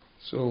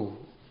soul.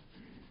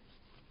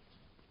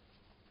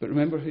 But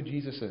remember who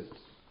Jesus is.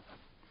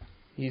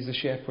 He's the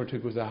shepherd who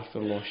goes after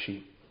lost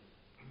sheep.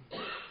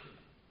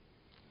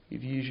 He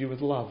views you with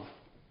love,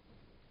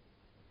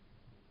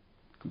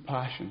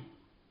 compassion,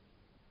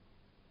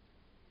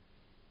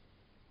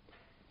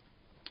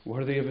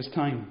 worthy of his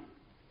time,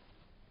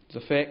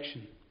 his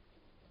affection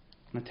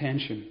and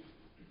attention.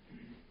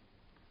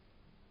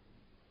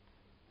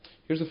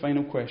 Here's the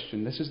final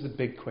question. This is the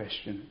big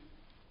question.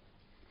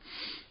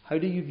 How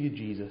do you view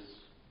Jesus?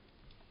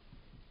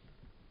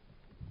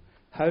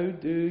 How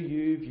do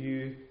you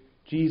view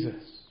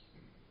Jesus?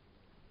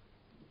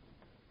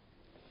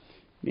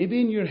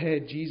 Maybe in your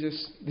head,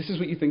 Jesus, this is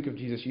what you think of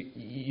Jesus.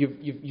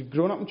 You've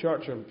grown up in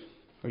church,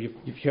 or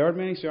you've heard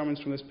many sermons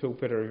from this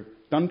pulpit, or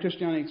done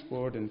Christianity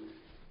Explored, and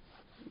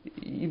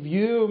you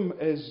view him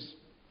as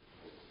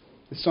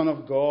the Son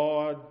of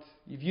God.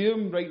 You view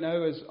him right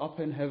now as up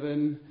in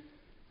heaven.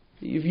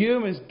 You view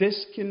him as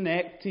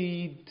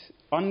disconnected,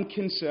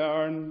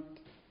 unconcerned.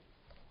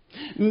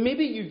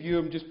 Maybe you view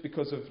him just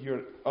because of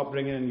your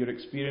upbringing and your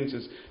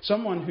experiences.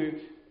 Someone who,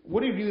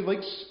 what he really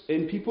likes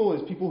in people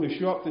is people who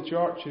show up to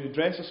church, who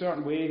dress a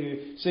certain way,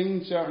 who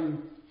sing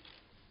certain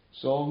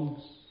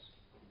songs.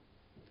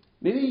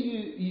 Maybe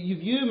you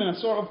view him in a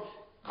sort of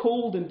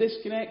cold and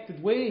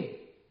disconnected way.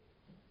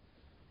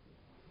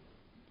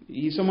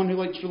 He's someone who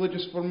likes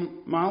religious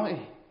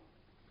formality.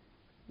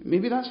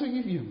 Maybe that's how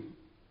you view him.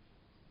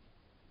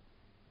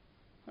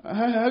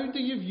 How do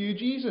you view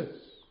Jesus?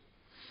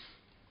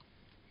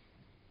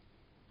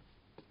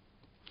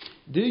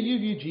 Do you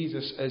view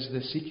Jesus as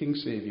the seeking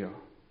Saviour?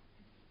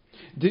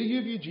 Do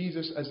you view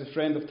Jesus as the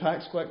friend of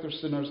tax collectors,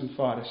 sinners and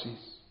Pharisees?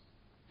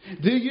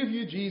 Do you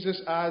view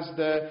Jesus as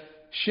the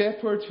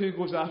shepherd who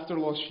goes after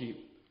lost sheep?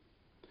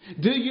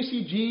 Do you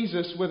see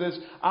Jesus with his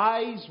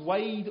eyes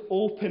wide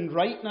open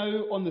right now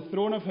on the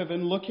throne of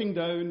heaven, looking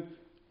down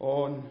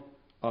on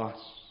us?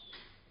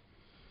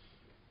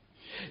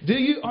 Do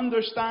you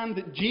understand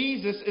that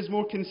Jesus is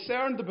more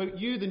concerned about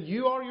you than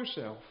you are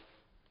yourself?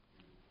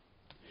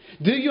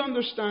 Do you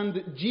understand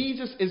that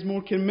Jesus is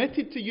more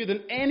committed to you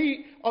than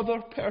any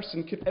other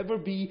person could ever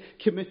be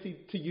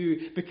committed to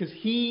you, because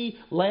he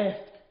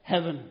left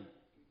heaven?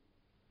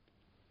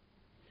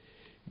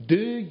 Do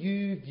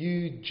you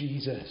view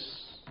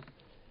Jesus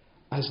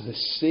as the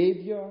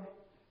Saviour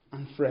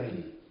and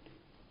friend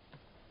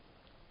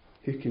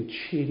who can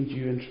change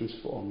you and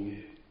transform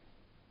you?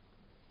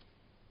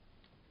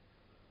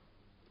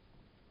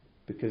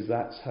 Because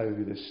that's how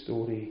the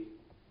story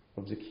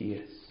of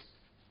Zacchaeus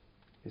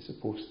is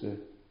supposed to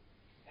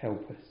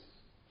help us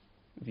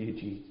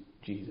view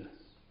Jesus.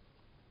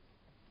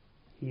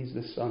 He's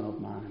the Son of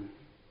Man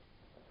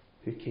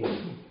who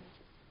came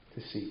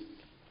to seek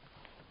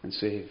and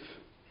save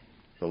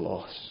the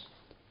lost.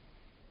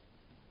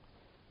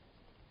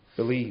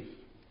 Believe,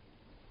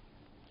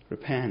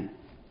 repent,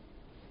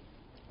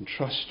 and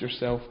trust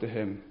yourself to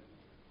him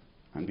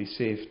and be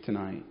saved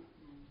tonight.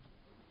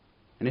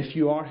 And if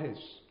you are his,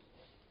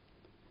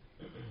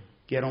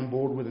 get on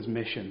board with his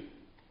mission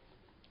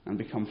and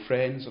become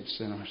friends of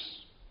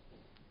sinners,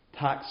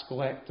 tax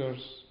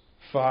collectors,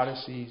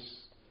 Pharisees,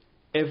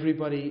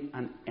 everybody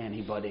and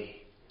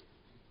anybody,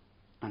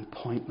 and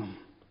point them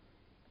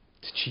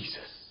to Jesus.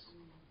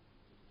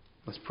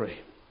 Let's pray.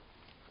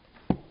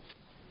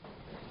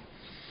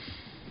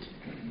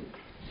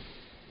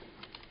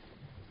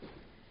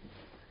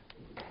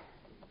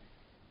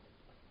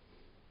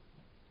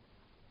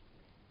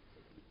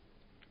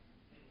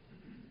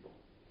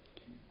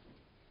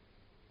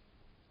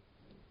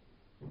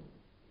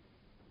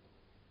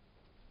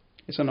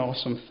 It's an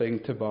awesome thing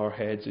to bow our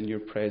heads in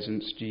your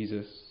presence,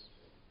 Jesus,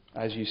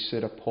 as you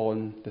sit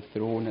upon the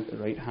throne at the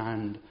right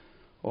hand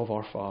of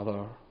our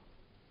Father,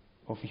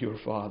 of your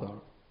Father.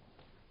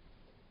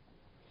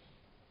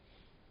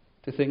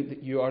 To think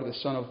that you are the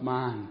Son of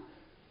Man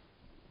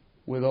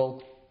with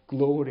all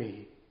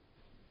glory,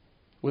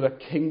 with a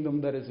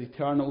kingdom that is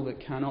eternal, that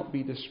cannot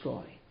be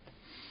destroyed,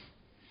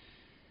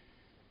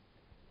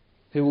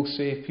 who will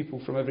save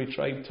people from every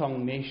tribe,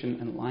 tongue, nation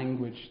and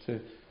language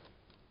to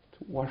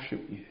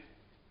worship you.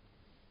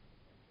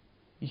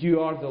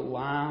 You are the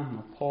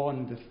Lamb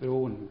upon the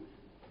throne,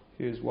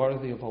 who is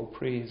worthy of all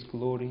praise,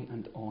 glory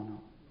and honour,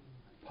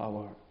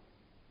 power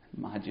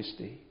and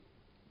majesty.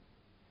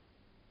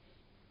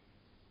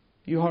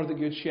 You are the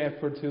Good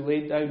Shepherd who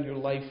laid down your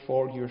life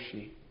for your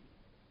sheep.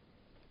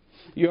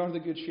 You are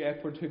the Good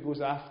Shepherd who goes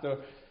after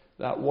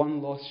that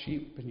one lost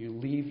sheep, and you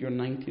leave your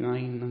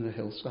 99 on the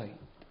hillside.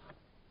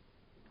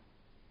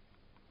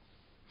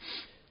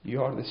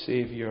 You are the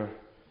Saviour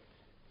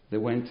that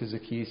went to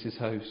Zacchaeus'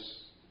 house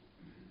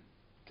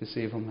to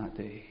save him that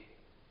day.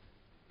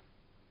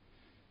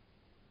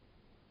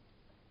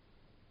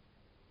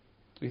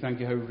 We thank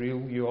you how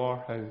real you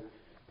are, how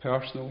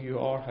personal you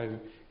are, how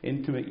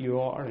intimate you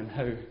are, and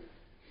how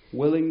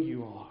willing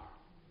you are.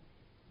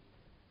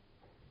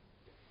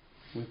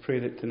 We pray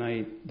that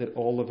tonight that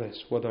all of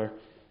us, whether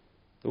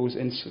those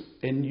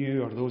in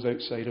you or those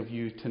outside of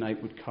you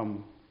tonight, would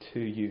come to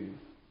you.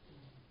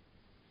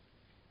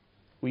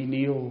 We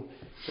kneel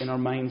in our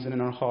minds and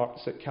in our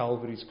hearts at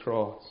Calvary's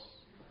cross,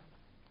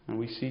 and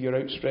we see your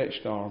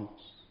outstretched arms.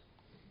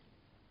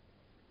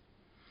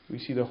 We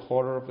see the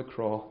horror of the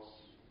cross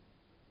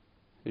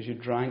as you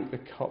drank the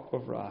cup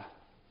of wrath.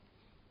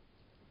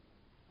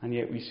 And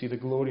yet we see the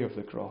glory of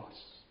the cross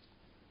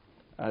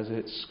as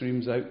it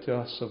screams out to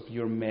us of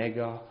your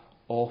mega,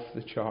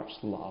 off-the-charts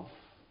love.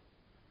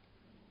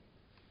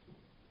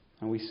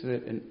 And we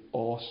sit in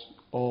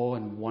awe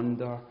and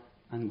wonder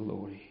and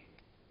glory.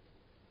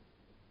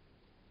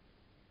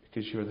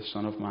 Because you're the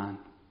Son of Man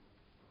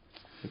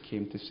who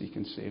came to seek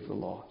and save the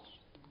lost.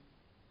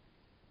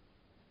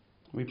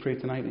 We pray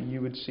tonight that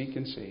you would seek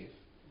and save,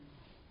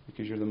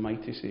 because you're the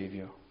mighty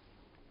Saviour.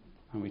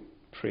 And we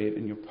pray it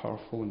in your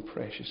powerful and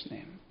precious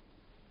name.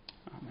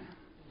 Amen.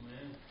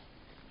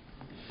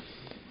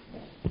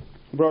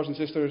 Brothers and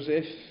sisters,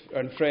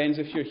 and friends,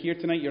 if you're here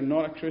tonight, you're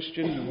not a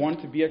Christian, you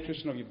want to be a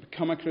Christian, or you've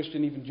become a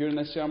Christian even during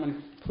this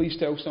sermon, please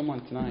tell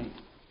someone tonight.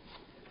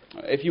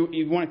 If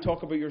you want to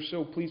talk about your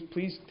soul, please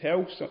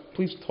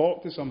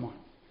talk to someone.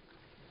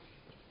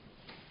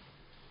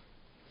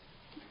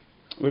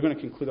 We're going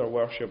to conclude our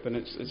worship, and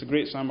it's a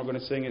great psalm we're going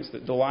to sing. It's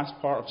the last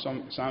part of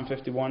Psalm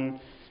 51.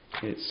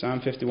 It's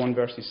Psalm 51,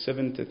 verses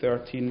 7 to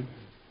 13.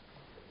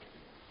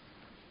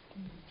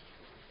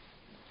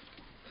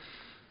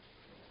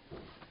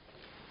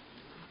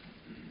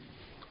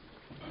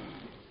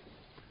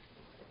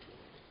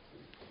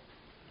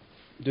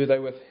 Do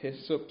thou with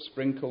hyssop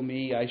sprinkle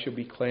me, I shall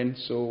be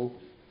cleansed so.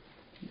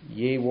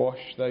 Yea, wash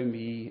thou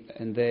me,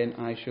 and then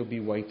I shall be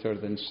whiter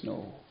than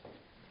snow.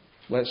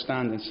 Let's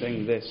stand and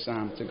sing this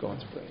psalm to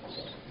God's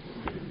praise.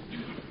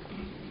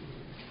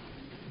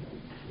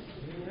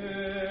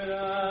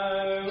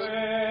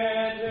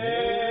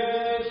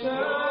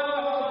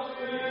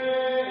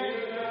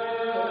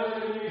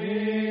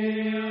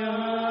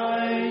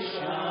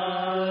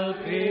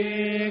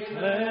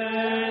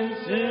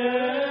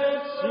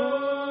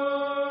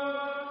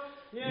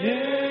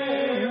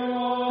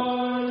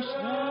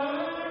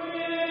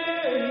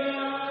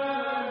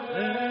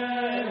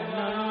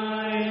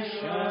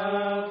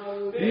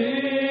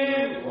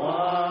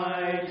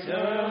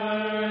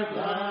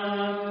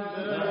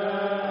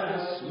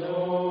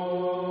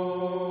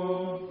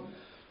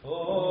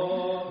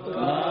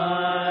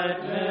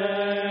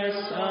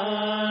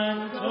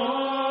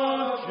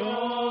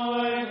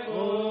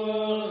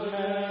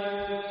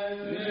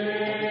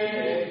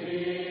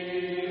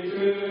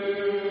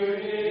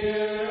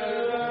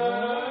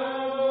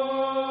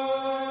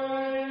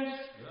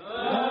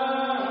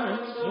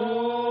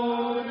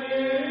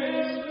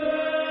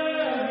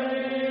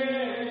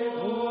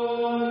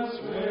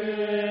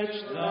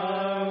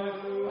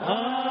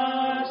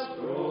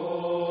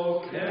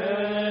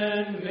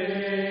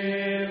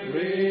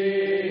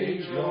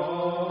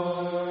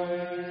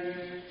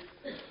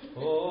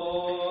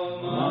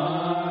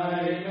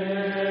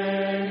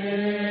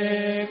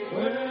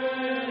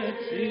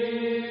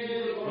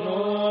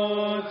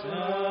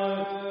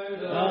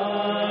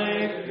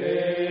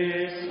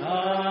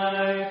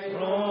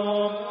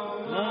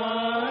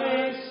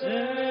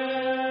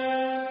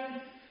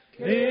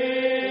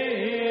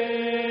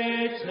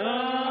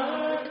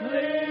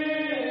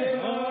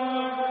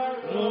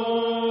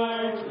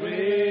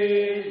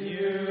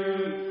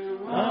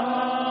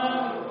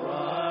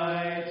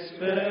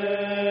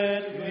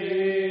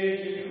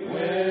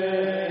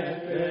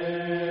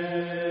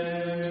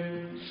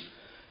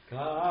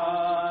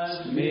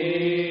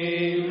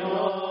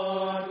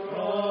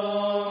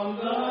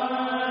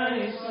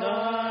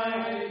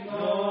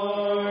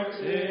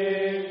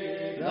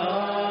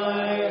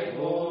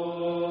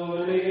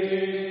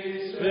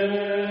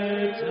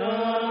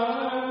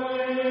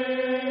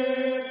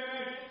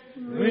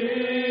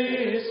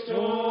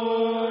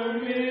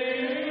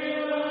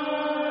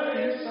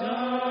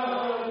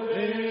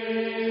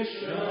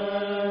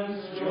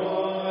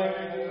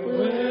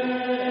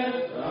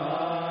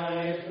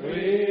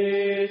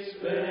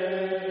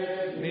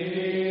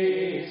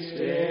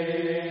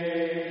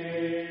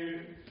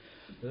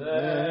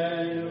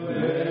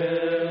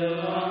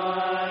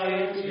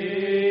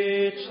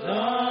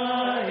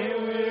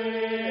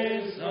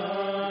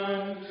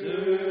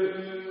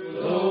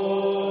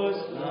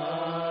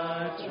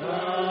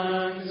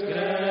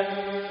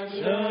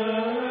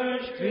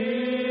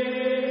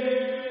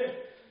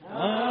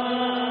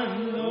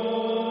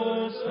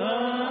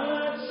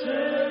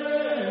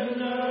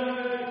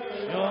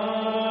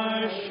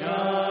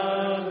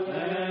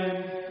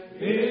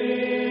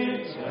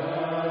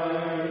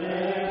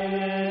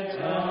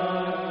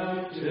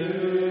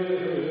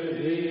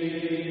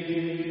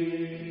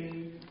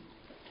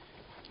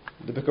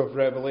 The book of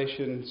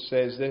Revelation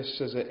says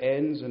this as it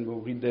ends, and we'll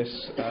read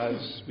this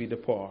as we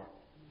depart.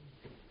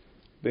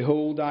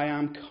 Behold, I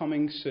am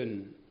coming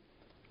soon,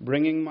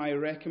 bringing my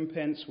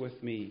recompense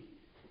with me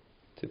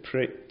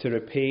to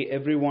repay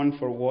everyone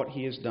for what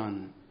he has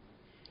done.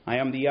 I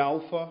am the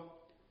Alpha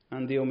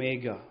and the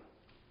Omega,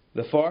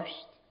 the first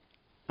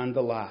and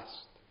the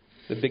last,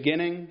 the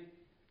beginning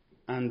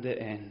and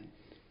the end.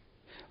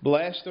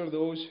 Blessed are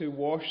those who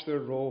wash their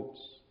robes,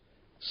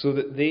 so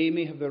that they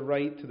may have the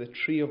right to the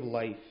tree of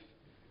life,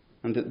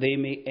 and that they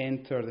may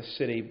enter the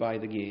city by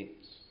the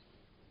gates.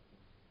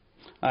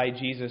 I,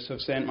 Jesus, have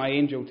sent my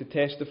angel to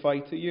testify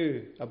to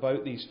you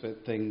about these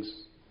things.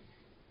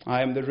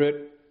 I am the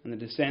root and the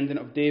descendant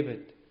of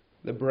David,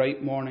 the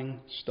bright morning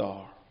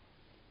star.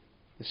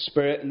 The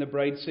Spirit and the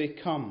bride say,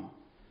 Come.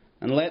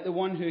 And let the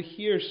one who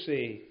hears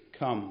say,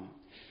 Come.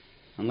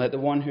 And let the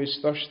one who is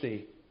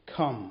thirsty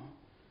come.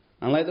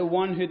 And let the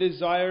one who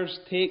desires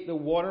take the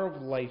water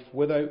of life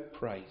without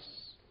price.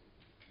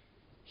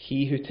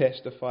 He who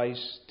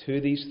testifies to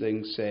these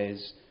things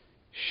says,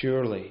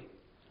 Surely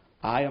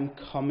I am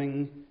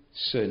coming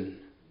soon.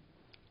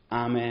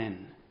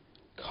 Amen.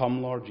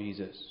 Come, Lord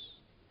Jesus.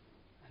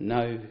 And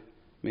now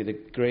may the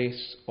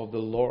grace of the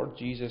Lord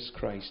Jesus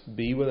Christ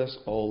be with us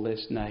all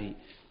this night,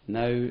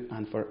 now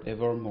and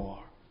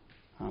forevermore.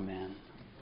 Amen.